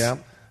 6. Yeah.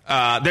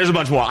 There's a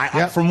bunch more.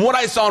 From what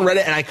I saw on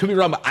Reddit, and I could be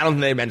wrong, but I don't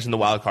think they mentioned the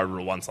wild card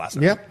rule once last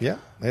night. Yeah.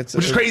 Which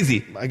is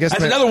crazy. I guess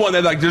that's another one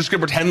that they're just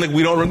going to pretend like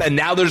we don't remember, and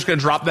now they're just going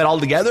to drop that all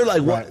together.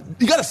 Like, what?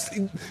 You got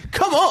to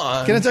come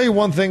on. Can I tell you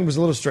one thing was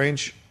a little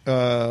strange?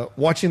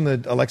 Watching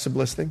the Alexa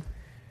Bliss thing,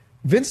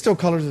 Vince still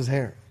colors his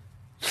hair.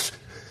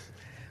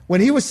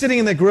 When he was sitting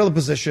in that gorilla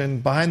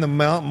position behind the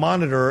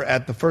monitor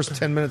at the first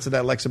 10 minutes of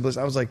that Alexa Bliss,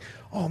 I was like,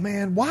 oh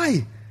man,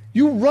 why?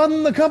 You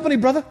run the company,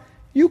 brother.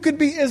 You could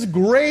be as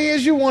gray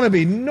as you want to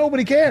be.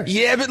 Nobody cares.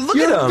 Yeah, but look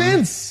You're at him.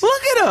 Vince.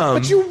 Look at him.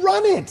 But you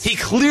run it. He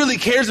clearly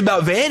cares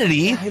about vanity.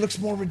 Yeah, he looks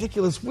more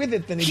ridiculous with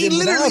it than he did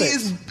without it. He literally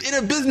is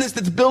in a business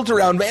that's built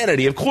around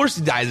vanity. Of course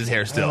he dyes his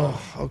hair still.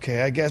 Oh,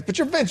 okay, I guess. But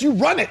you're Vince. You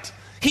run it.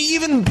 He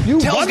even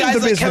tells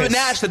guys like Kevin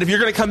Nash that if you're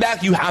going to come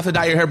back, you have to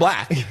dye your hair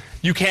black.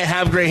 You can't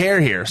have gray hair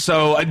here.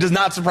 So it does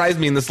not surprise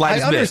me in the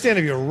slightest bit. I understand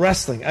if you're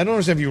wrestling. I don't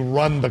understand if you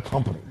run the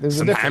company.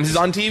 Sometimes he's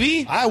on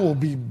TV. I will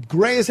be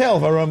gray as hell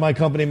if I run my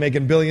company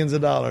making billions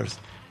of dollars.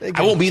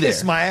 I won't be there.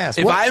 Kiss my ass.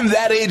 If I'm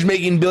that age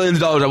making billions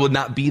of dollars, I would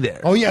not be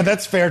there. Oh, yeah,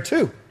 that's fair,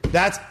 too.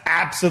 That's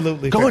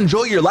absolutely fair. Go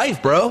enjoy your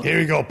life, bro. Here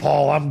you go,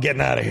 Paul. I'm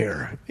getting out of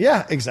here.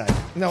 Yeah, exactly.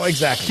 No,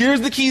 exactly.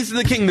 Here's the keys to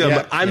the kingdom.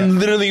 Yeah, I'm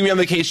literally going to be on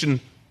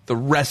vacation the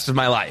rest of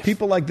my life.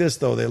 People like this,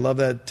 though, they love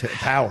that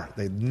power.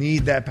 They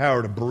need that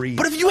power to breathe.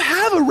 But if you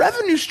have have a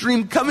revenue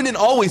stream coming in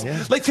always.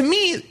 Yeah. Like, to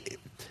me,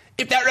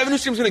 if that revenue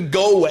stream is going to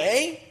go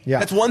away,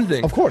 that's one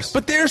thing. Of course.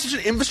 But there's such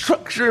an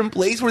infrastructure in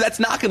place where that's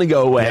not going to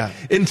go away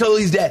until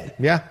he's dead.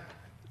 Yeah.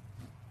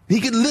 He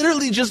could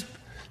literally just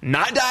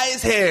not dye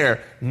his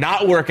hair,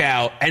 not work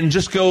out, and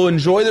just go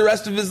enjoy the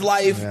rest of his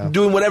life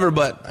doing whatever.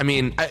 But, I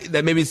mean,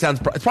 that maybe sounds...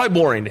 It's probably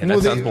boring to him.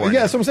 That sounds boring.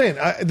 Yeah, that's what I'm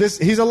saying.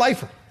 He's a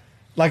lifer.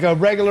 Like a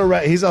regular...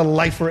 He's a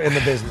lifer in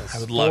the business. I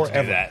would love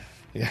to do that.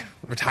 Yeah.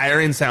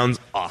 Retiring sounds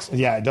awesome.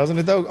 Yeah, doesn't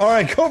it, though? All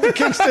right, Kofi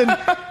Kingston.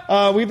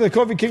 We have the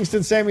Kofi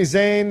Kingston, Sami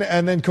Zayn,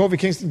 and then Kofi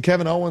Kingston,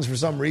 Kevin Owens for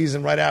some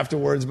reason right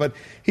afterwards. But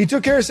he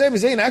took care of Sami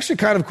Zayn actually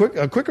kind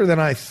of quicker than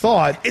I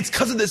thought. It's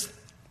because of this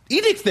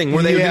edict thing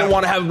where they didn't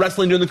want to have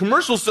wrestling during the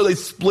commercials, so they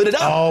split it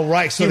up. Oh,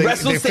 right. So he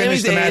wrestled Sami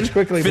Zayn, the match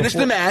quickly. Finished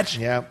the match,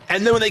 and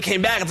then when they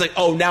came back, it's like,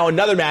 oh, now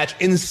another match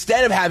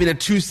instead of having a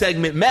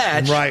 2-segment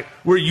match,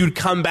 where you'd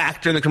come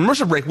back during the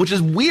commercial break, which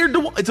is weird.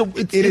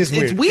 It is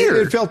weird. It's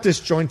weird. It felt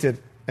disjointed,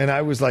 and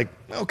I was like,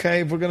 okay,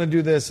 if we're going to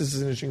do this is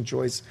an interesting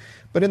choice.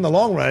 But in the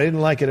long run, I didn't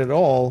like it at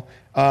all.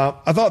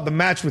 I thought the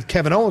match with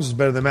Kevin Owens was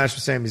better than the match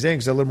with Sami Zayn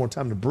because they had a little more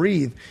time to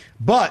breathe.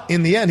 But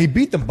in the end, he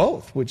beat them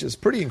both, which is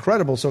pretty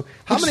incredible. So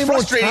how many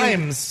more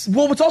times?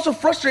 Well, what's also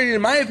frustrating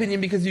in my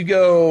opinion because you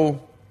go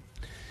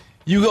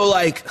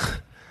like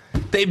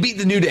they beat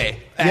the New Day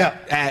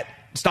at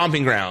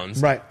Stomping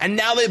Grounds, right? And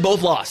now they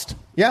both lost.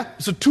 Yeah.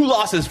 So 2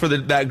 losses for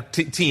that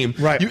team.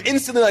 Right. You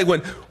instantly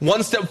went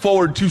 1 step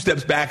forward, 2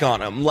 steps back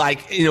on them.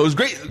 It was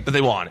great that they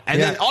won. And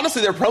then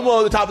honestly, their promo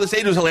at the top of the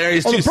stage was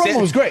hilarious too. The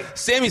promo was great.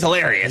 Sammy's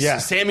hilarious. Yeah.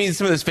 Sammy's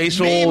some of his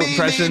facial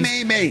impressions.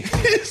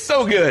 It's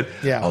so good.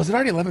 Yeah. Oh, is it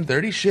already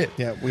 11:30? Shit.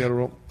 Yeah, we got to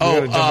roll.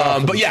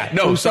 But yeah,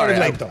 no, we started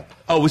late though.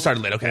 Oh, we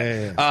started late.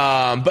 Okay.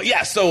 Yeah. But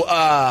yeah, so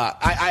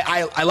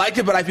I liked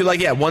it, but I feel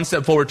like 1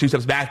 step forward, 2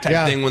 steps back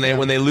type thing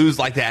when they lose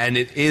like that, and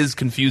it is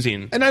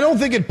confusing. And I don't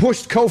think it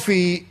pushed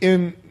Kofi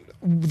in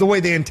the way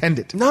they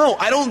intended. No,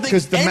 I don't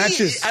think the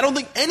matches. I don't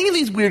think any of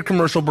these weird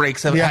commercial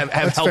breaks have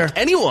helped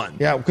anyone.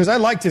 Yeah, because I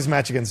liked his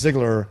match against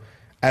Ziggler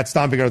at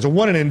Stomping Grounds.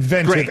 What an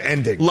inventive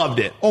ending! Loved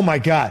it. Oh my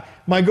God,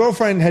 my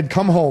girlfriend had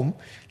come home,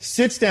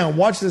 sits down,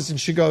 watches this, and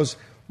she goes,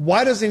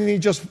 "Why doesn't he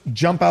just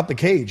jump out the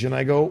cage?" And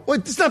I go, "Well,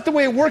 it's not the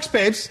way it works,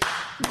 babes.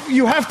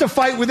 You have to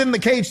fight within the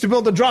cage to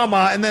build the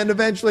drama, and then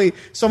eventually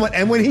someone."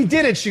 And when he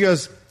did it, she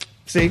goes,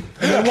 "See,"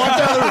 and then walked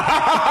out of the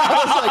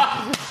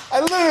room. I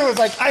literally was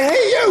like, "I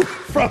hate you,"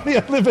 from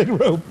the living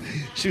room.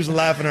 She was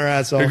laughing her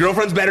ass off. Your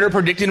girlfriend's better at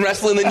predicting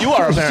wrestling than you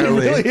are,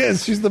 apparently. She really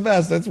is. She's the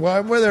best. That's why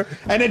I'm with her.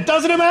 And it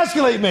doesn't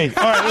emasculate me.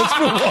 All right, let's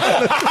move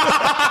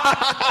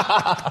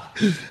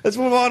on. Let's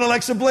move on.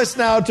 Alexa Bliss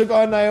now took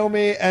on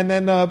Naomi, and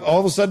then all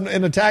of a sudden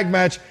in a tag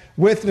match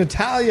with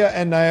Natalya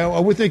and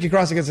Naomi, with Nikki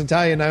Cross against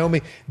Natalya and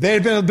Naomi, there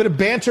had been a bit of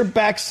banter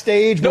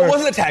backstage. No, it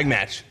wasn't a tag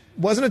match.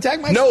 Wasn't a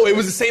tag match? No, it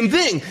was the same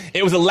thing.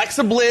 It was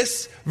Alexa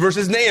Bliss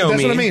versus Naomi.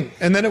 That's what I mean.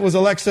 And then it was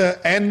Alexa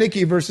and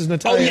Nikki versus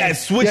Natalya. Oh, yeah, it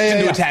switched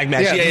into a tag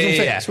match.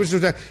 Yeah. Switched to a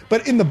tag.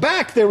 But in the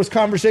back, there was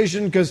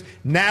conversation because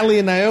Natalia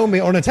and Naomi,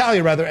 or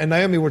Natalya rather, and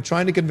Naomi were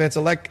trying to convince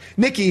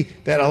Nikki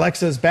that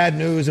Alexa's bad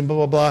news and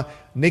blah, blah, blah.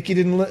 Nikki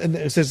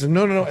says,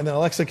 no. And then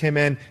Alexa came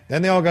in.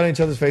 Then they all got in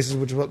each other's faces,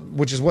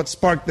 which is what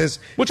sparked this.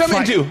 Which I'm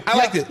into. I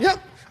liked it. Yeah.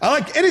 I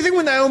like anything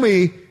with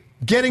Naomi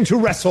getting to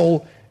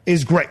wrestle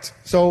is great.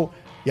 So...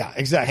 yeah,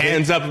 exactly.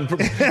 Hands up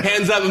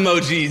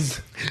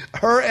emojis.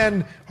 Her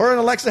and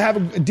Alexa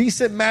have a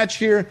decent match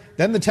here.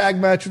 Then the tag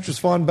match, which was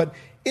fun, but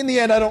in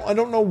the end, I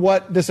don't know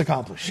what this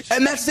accomplished.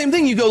 And that's the same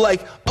thing. You go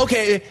like,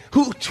 okay,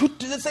 who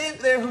did it say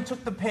there? Who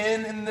took the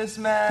pin in this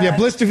match? Yeah,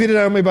 Bliss defeated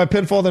Naomi by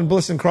pinfall. Then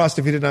Bliss and Cross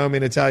defeated Naomi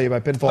and Natalya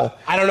by pinfall.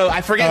 I don't know. I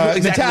forget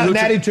exactly.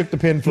 Natty took the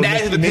pin for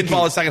Natty. The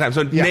pinfall the second time.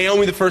 So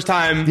Naomi the first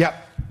time. Yep.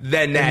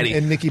 Then Natty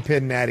and Nikki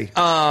pinned Natty.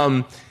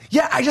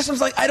 Yeah, I was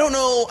like, I don't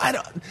know.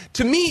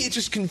 To me, it's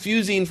just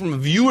confusing from a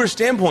viewer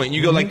standpoint.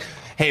 You go like,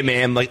 hey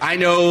man, like I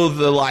know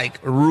the like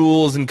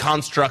rules and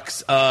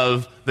constructs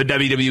of the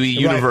WWE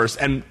universe,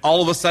 and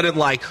all of a sudden,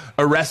 like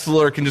a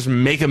wrestler can just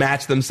make a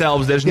match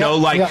themselves. There's no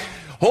like,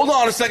 hold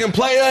on a second,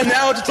 player.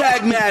 Now it's a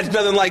tag match.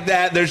 Nothing like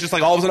that. There's just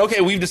like all of a sudden,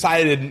 okay, we've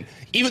decided.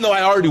 Even though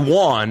I already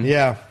won,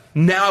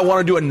 now I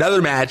want to do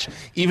another match,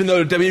 even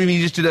though WWE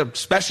just did a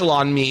special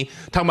on me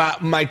talking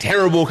about my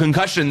terrible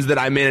concussions that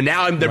I'm in, and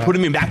now they're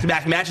putting me in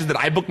back-to-back matches that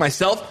I booked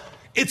myself.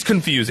 It's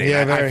confusing.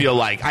 Yeah, I feel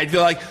like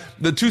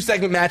the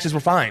 2-segment matches were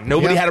fine.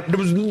 Nobody there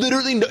was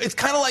literally it's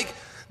kind of like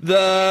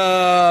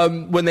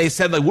when they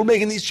said like we're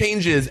making these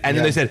changes, and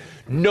then they said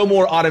no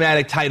more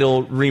automatic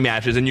title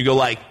rematches, and you go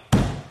like,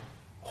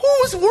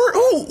 whose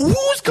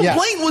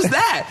complaint was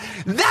that?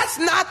 That's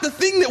not the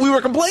thing that we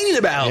were complaining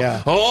about.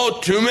 Yeah. Oh,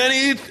 too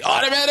many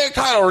automatic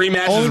title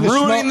rematches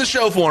ruining the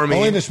show for me.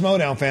 Only the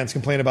Schmoedown fans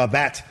complain about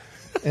that.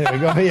 Anyway,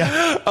 go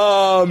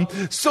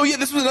ahead. So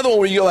this was another one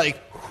where you go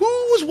like, who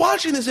was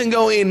watching this and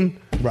going,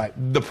 Right.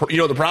 The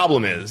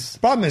problem is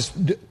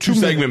two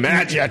segment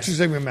matches. Yeah, 2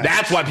 segment matches.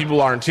 That's why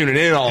people aren't tuning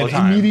in all the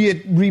time.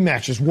 Immediate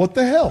rematches. What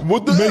the hell?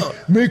 Hell?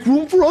 Make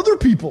room for other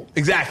people.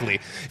 Exactly.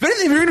 If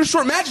anything, if you're going to do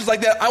short matches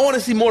like that, I want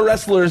to see more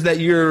wrestlers that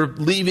you're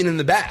leaving in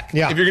the back.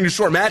 Yeah. If you're going to do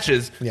short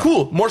matches,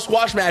 cool. More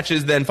squash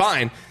matches, then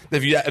fine.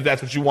 If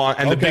that's what you want,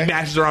 and the big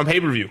matches are on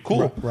pay-per-view,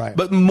 cool. Right.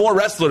 But more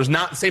wrestlers,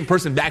 not the same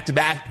person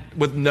back-to-back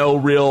with no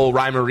real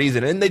rhyme or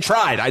reason. And they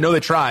tried. I know they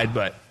tried,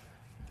 but...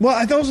 Well,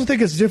 I also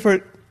think it's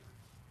different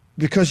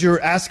because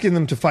you're asking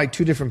them to fight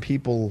two different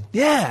people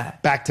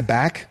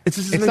back-to-back.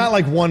 It's not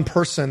like one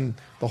person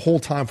the whole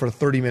time for a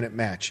 30-minute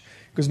match.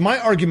 Because my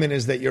argument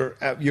is that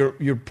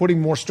you're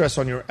putting more stress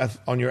on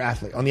the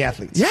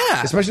athletes.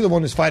 Yeah. Especially the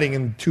one who's fighting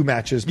in 2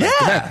 matches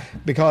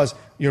back-to-back. Because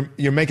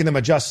you're making them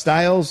adjust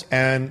styles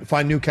and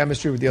find new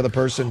chemistry with the other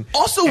person.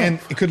 Also, and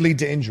it could lead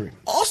to injury.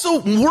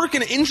 Also, work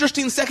an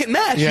interesting second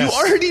match. Yes. You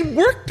already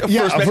worked a first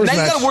match. Now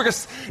you got to work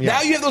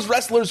Now you have those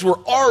wrestlers who are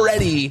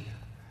already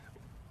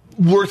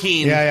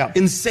working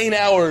insane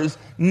hours.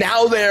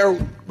 Now they're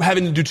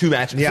having to do 2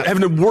 matches.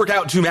 Having to work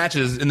out 2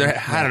 matches in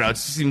their. I don't know. It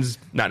seems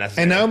not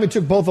necessary. And Naomi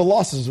took both the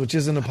losses, which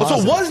isn't a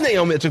positive. So it was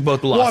Naomi that took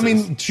both the losses. Well,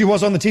 I mean, she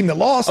was on the team that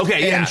lost.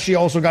 Okay, and she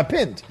also got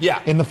pinned.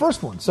 In the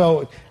first one.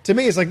 So to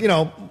me, it's like,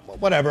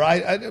 whatever.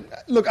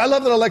 Look, I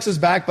love that Alexa's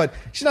back, but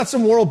she's not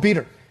some world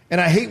beater. And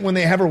I hate when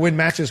they have her win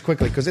matches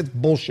quickly because it's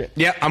bullshit.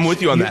 Yeah, I'm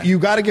with you on that. You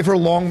got to give her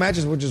long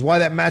matches, which is why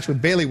that match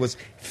with Bayley was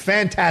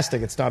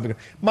fantastic at Stomping.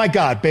 My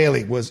God,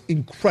 Bayley was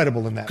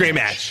incredible in that Great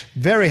match.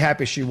 Very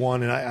happy she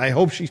won, and I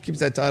hope she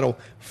keeps that title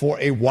for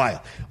a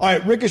while. All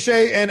right,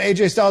 Ricochet and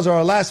AJ Styles are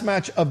our last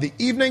match of the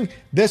evening.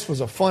 This was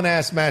a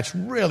fun-ass match,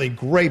 really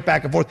great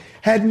back and forth.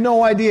 Had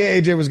no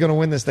idea AJ was going to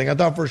win this thing. I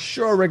thought for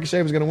sure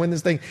Ricochet was going to win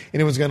this thing, and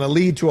it was going to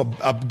lead to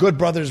a Good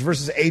Brothers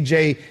versus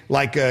AJ,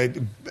 like a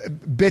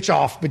bitch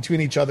off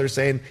between each other,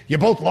 saying, you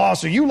both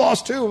lost or you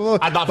lost too.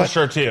 I thought for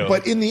sure too.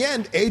 But in the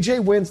end,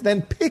 AJ wins,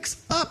 then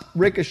picks up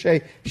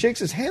Ricochet, shakes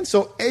his hand.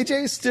 So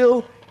AJ is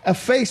still a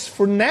face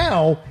for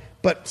now,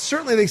 but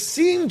certainly they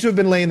seem to have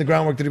been laying the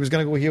groundwork that he was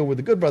going to go heel with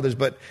the Good Brothers.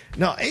 But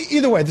no,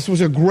 either way, this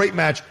was a great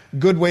match.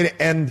 Good way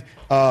to end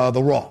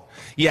the Raw.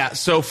 Yeah,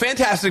 so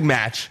fantastic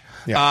match.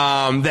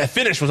 Yeah. That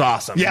finish was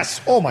awesome.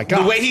 Yes. Oh my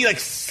God. The way he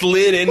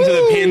slid into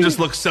the pin just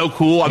looked so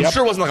cool. I'm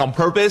sure it wasn't on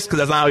purpose because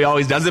that's not how he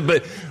always does it.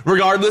 But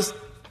regardless,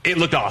 it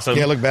looked awesome.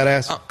 Yeah, it looked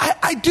badass.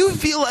 I do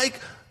feel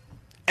like,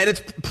 and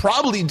it's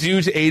probably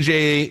due to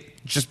AJ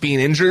just being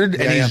injured,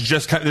 and he's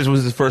just this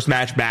was his first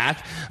match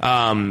back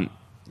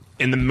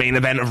in the main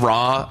event of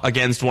Raw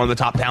against one of the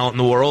top talent in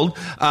the world.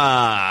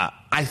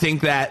 I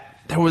think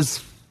that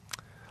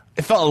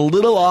it felt a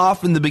little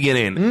off in the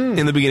beginning.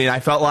 In the beginning, I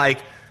felt like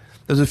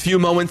there was a few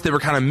moments they were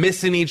kind of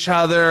missing each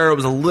other.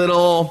 It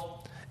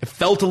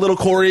felt a little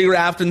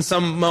choreographed in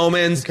some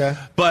moments. Okay.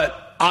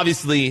 But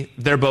obviously,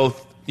 they're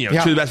both two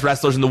of the best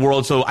wrestlers in the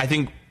world. So I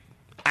think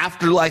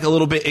after like a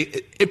little bit,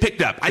 it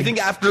picked up. I think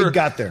after it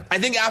got there. I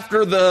think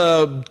after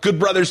the Good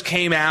Brothers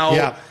came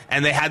out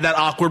and they had that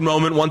awkward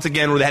moment once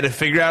again where they had to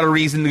figure out a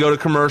reason to go to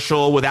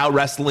commercial without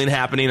wrestling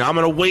happening. I'm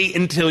going to wait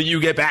until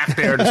you get back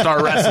there to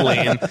start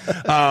wrestling.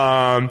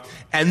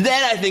 And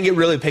then I think it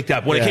really picked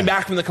up when it came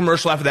back from the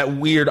commercial after that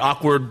weird,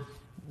 awkward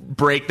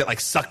break that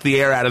like sucked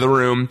the air out of the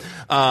room.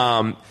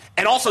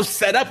 And also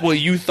set up what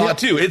you thought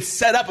too. It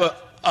set up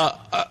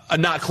a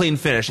not clean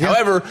finish.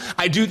 However,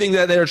 I do think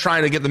that they're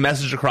trying to get the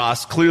message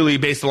across, clearly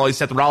based on all these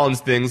Seth Rollins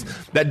things,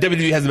 that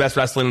WWE has the best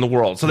wrestling in the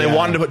world. So they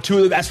wanted to put 2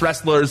 of the best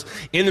wrestlers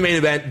in the main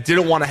event,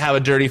 didn't want to have a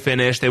dirty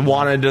finish. They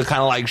wanted to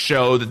kind of like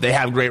show that they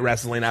have great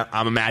wrestling,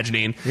 I'm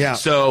imagining. Yeah.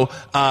 So,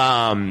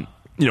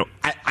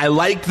 I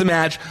liked the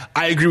match.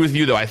 I agree with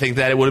you, though. I think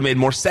that it would have made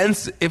more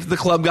sense if the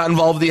club got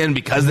involved at the end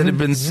because it had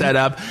been set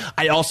up.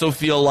 I also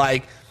feel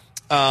like,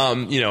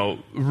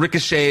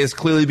 Ricochet is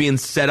clearly being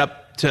set up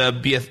to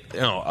be a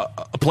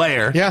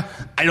player. Yeah.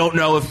 I don't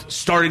know if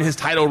starting his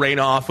title reign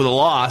off with a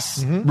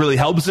loss really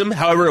helps him.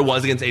 However, it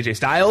was against AJ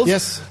Styles.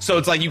 Yes. So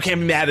it's like you can't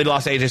be mad that he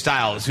lost to AJ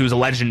Styles, who's a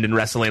legend in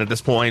wrestling at this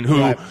point,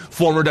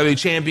 former WWE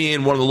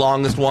champion, one of the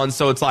longest ones.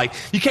 So it's like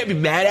you can't be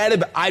mad at it,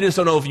 but I just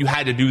don't know if you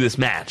had to do this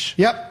match.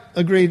 Yep,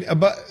 agreed.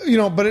 But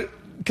it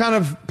kind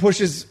of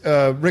pushes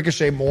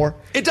Ricochet more.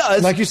 It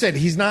does. Like you said,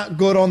 he's not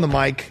good on the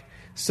mic.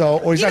 So,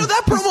 or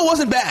that promo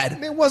wasn't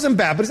bad. It wasn't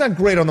bad, but it's not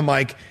great on the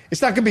mic.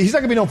 He's not gonna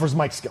be known for his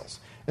mic skills.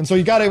 And so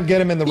you got to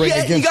get him in the ring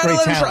against great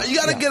talent. You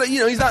got to get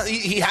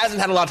he hasn't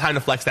had a lot of time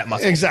to flex that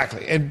muscle.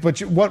 Exactly. But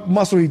what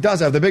muscle he does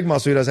have, the big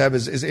muscle he does have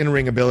is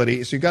in-ring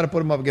ability. So you got to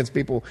put him up against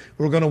people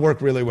who are going to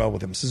work really well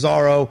with him.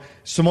 Cesaro,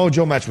 Samoa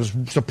Joe match was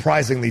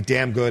surprisingly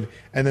damn good.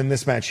 And then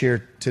this match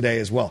here today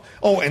as well.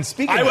 Oh, and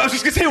speaking I was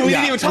just going to say, we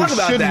didn't even talk about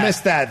that. We shouldn't miss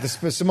that.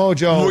 The Samoa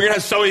Joe. We're going to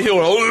have so many people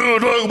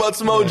talking about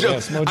Samoa Joe.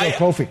 Samoa Joe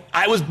Kofi.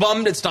 I was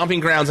bummed at Stomping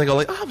Grounds. I go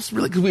I was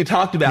really, because we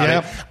talked about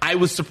it. I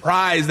was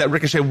surprised that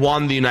Ricochet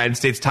won the United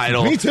States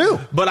title. Me too.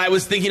 But I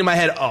was thinking in my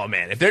head, oh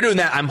man, if they're doing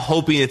that, I'm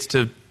hoping it's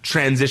to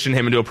transition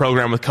him into a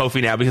program with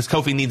Kofi now because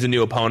Kofi needs a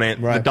new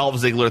opponent. Right. The Dolph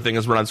Ziggler thing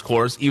has run its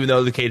course, even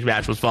though the cage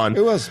match was fun.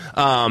 It was.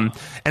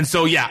 And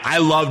so, yeah, I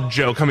love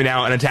Joe coming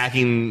out and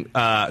attacking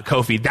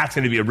Kofi. That's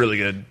going to be a really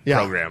good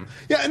program.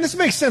 Yeah, and this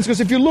makes sense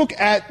because if you look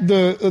at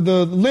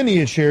the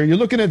lineage here, you're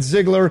looking at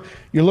Ziggler,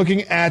 you're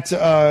looking at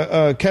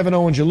Kevin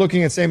Owens, you're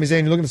looking at Sami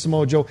Zayn, you're looking at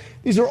Samoa Joe.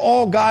 These are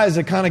all guys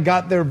that kind of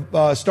got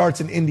their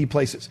starts in indie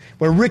places,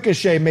 where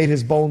Ricochet made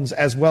his bones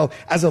as well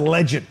as a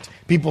legend.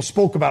 People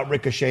spoke about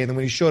Ricochet, and then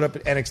when he showed up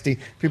at NXT,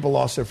 people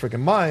lost their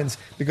freaking minds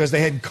because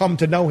they had come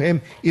to know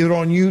him either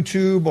on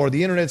YouTube or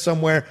the internet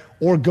somewhere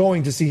or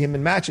going to see him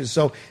in matches.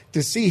 So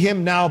to see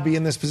him now be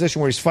in this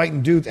position where he's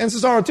fighting dudes, and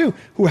Cesaro too,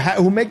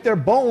 who make their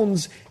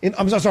bones in,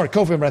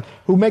 Kofi,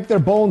 who make their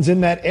bones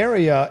in that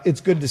area,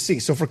 it's good to see.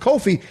 So for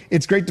Kofi,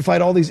 it's great to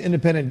fight all these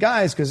independent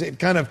guys because it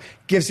kind of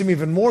gives him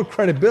even more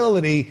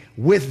credibility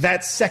with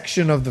that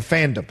section of the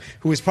fandom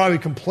who is probably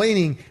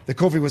complaining that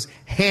Kofi was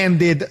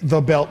handed the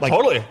belt.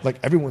 Totally. Like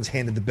everyone's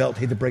handed the belt,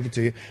 hate to break it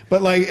to you,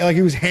 but like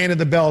he was handed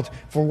the belt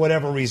for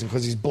whatever reason,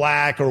 because he's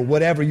black or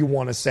whatever you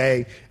want to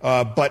say.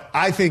 But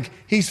I think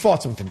he's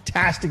fought some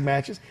fantastic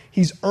matches.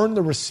 He's earned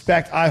the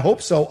respect, I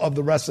hope so, of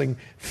the wrestling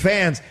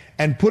fans,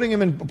 and putting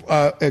him in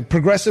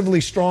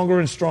progressively stronger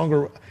and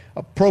stronger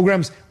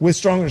programs with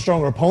stronger and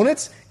stronger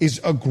opponents is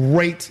a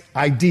great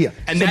idea.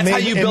 And so that's how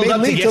you build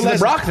up to get to the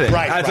Brock thing.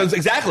 Right.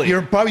 Exactly.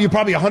 You're probably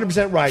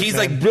 100% right. He's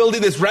man. like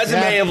building this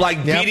resume of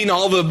like beating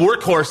all the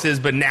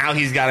workhorses, but now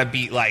he's got to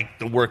beat like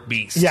the work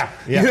beast. Yeah.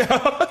 You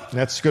know?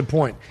 That's a good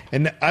point.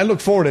 And I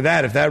look forward to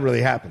that if that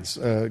really happens.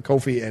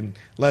 Kofi and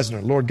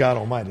Lesnar, Lord God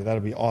Almighty,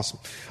 that'll be awesome.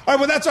 All right,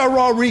 well, that's our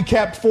Raw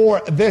recap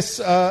for this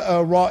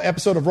Raw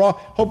episode of Raw.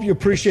 Hope you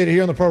appreciate it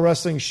here on the Pro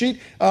Wrestling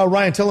Sheet.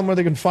 Ryan, tell them where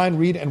they can find,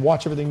 read, and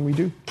watch everything we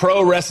do.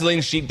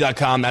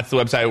 ProWrestlingSheet.com. That's the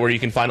website where you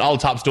can find all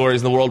the top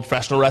stories in the world of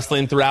professional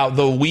wrestling throughout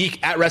the week.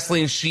 At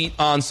Wrestling Sheet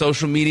on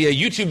social media.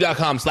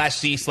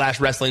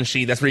 YouTube.com/C/Wrestling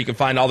Sheet. That's where you can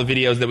find all the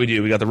videos that we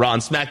do. We got the Raw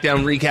and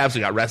SmackDown recaps.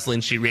 We got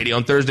Wrestling Sheet Radio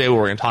on Thursday, where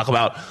we're going to talk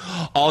about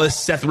all this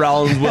Seth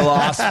Rollins, Will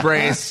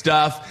Ospreay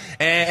stuff,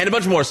 and a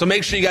bunch more. So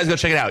make sure you guys go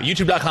check it out.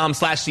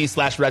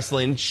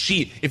 YouTube.com/C/Wrestling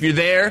Sheet. If you're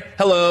there,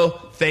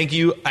 hello. Thank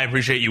you. I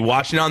appreciate you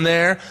watching on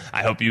there.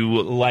 I hope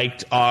you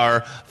liked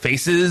our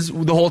faces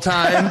the whole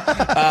time.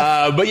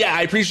 But yeah,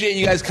 I appreciate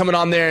you guys coming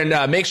on there,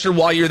 and make sure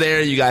while you're there,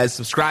 you guys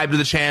subscribe to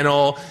the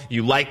channel.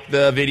 You like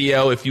the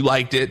video. If you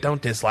liked it,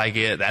 don't dislike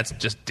it. That's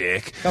just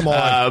dick. Come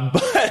on.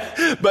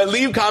 But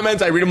leave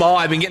comments. I read them all.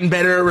 I've been getting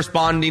better at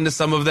responding to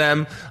some of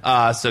them.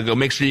 So go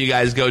make sure you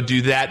guys go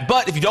do that.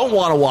 But if you don't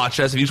want to watch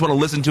us, if you just want to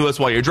listen to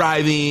us while you're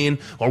driving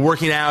or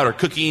working out or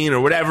cooking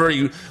or whatever,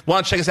 you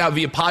want to check us out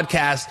via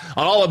podcast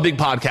on all the big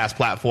podcast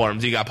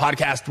platforms. You got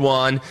Podcast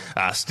One,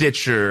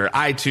 Stitcher,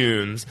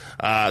 iTunes,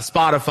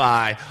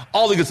 Spotify,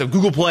 all the good stuff,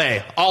 Google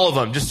Play, all of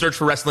them. Just search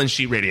for Wrestling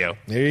Sheet Radio.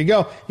 There you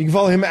go. You can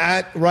follow him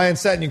at Ryan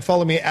Satin. You can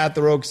follow me at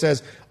The Rogue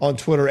Says on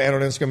Twitter and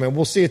on Instagram. And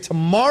we'll see you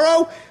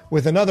tomorrow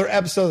with another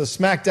episode of the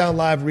SmackDown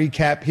Live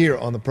recap here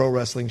on the Pro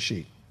Wrestling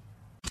Sheet.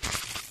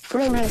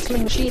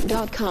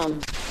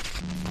 ProWrestlingSheet.com.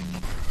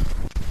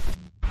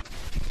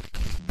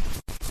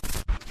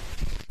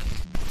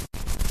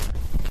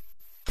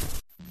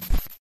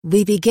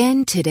 We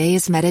begin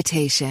today's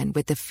meditation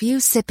with a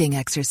few sipping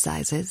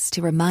exercises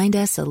to remind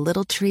us a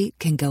little treat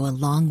can go a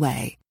long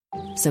way.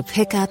 So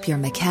pick up your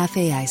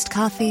McCafe iced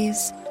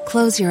coffees,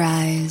 close your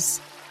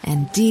eyes,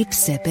 and deep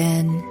sip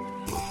in.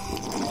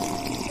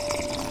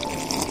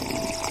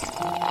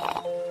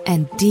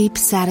 And deep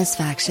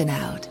satisfaction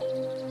out.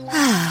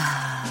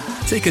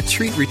 Take a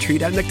treat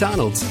retreat at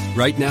McDonald's.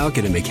 Right now,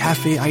 get a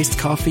McCafe iced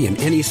coffee in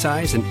any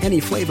size and any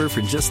flavor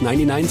for just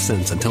 99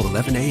 cents until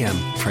 11 a.m.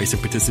 Price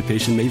and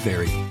participation may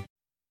vary.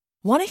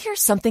 Want to hear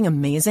something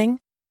amazing?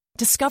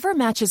 Discover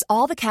matches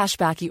all the cash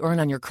back you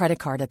earn on your credit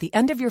card at the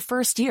end of your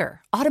first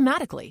year,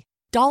 automatically,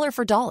 dollar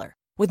for dollar,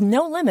 with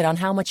no limit on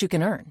how much you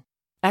can earn.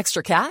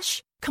 Extra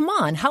cash? Come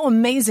on, how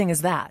amazing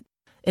is that?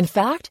 In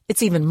fact,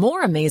 it's even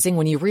more amazing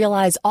when you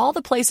realize all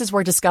the places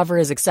where Discover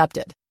is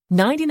accepted.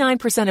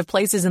 99% of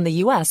places in the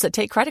U.S. that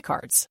take credit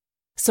cards.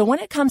 So when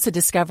it comes to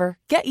Discover,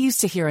 get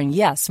used to hearing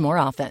yes more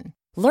often.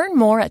 Learn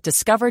more at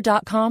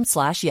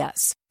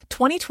discover.com/yes.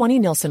 2020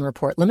 Nielsen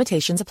Report.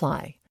 Limitations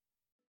apply.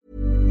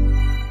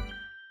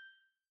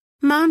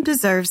 Mom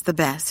deserves the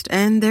best,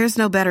 and there's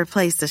no better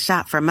place to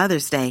shop for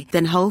Mother's Day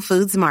than Whole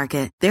Foods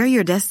Market. They're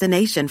your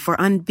destination for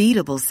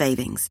unbeatable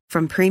savings,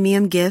 from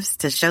premium gifts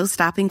to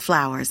show-stopping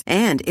flowers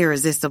and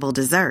irresistible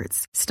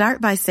desserts. Start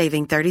by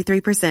saving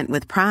 33%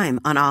 with Prime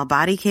on all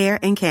body care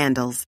and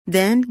candles.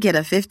 Then get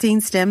a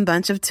 15-stem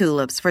bunch of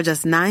tulips for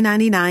just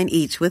 $9.99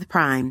 each with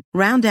Prime.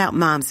 Round out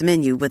Mom's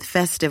menu with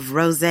festive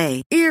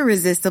rosé,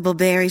 irresistible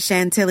berry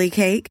chantilly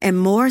cake, and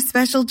more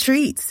special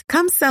treats.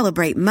 Come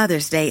celebrate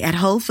Mother's Day at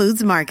Whole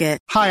Foods Market.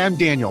 Hi, I'm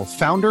Daniel,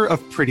 founder of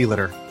Pretty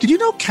Litter. Did you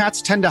know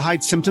cats tend to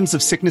hide symptoms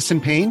of sickness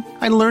and pain?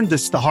 I learned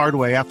this the hard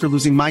way after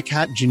losing my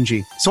cat,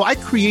 Gingy. So I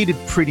created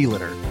Pretty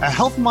Litter, a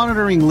health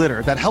monitoring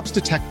litter that helps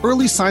detect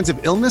early signs of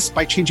illness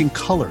by changing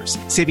colors,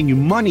 saving you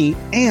money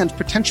and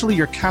potentially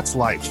your cat's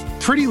life.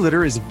 Pretty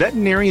Litter is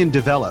veterinarian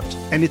developed,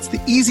 and it's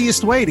the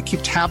easiest way to keep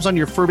tabs on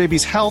your fur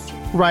baby's health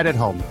right at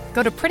home.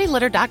 Go to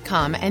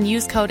prettylitter.com and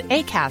use code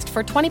ACAST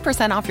for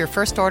 20% off your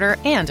first order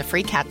and a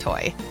free cat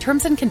toy.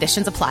 Terms and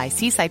conditions apply.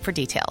 See site for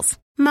details.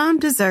 Mom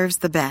deserves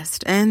the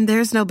best, and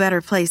there's no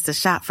better place to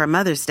shop for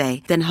Mother's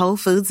Day than Whole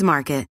Foods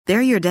Market.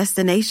 They're your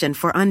destination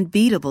for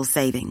unbeatable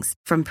savings,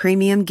 from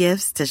premium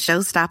gifts to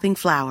show-stopping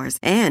flowers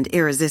and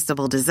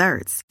irresistible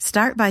desserts.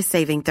 Start by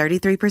saving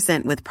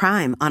 33% with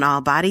Prime on all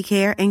body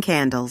care and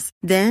candles.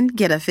 Then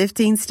get a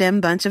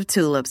 15-stem bunch of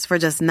tulips for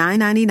just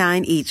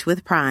 $9.99 each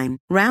with Prime.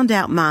 Round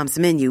out Mom's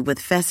menu with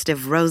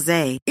festive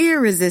rosé,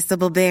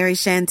 irresistible berry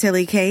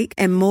chantilly cake,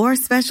 and more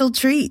special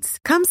treats.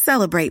 Come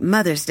celebrate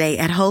Mother's Day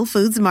at Whole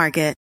Foods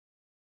Market.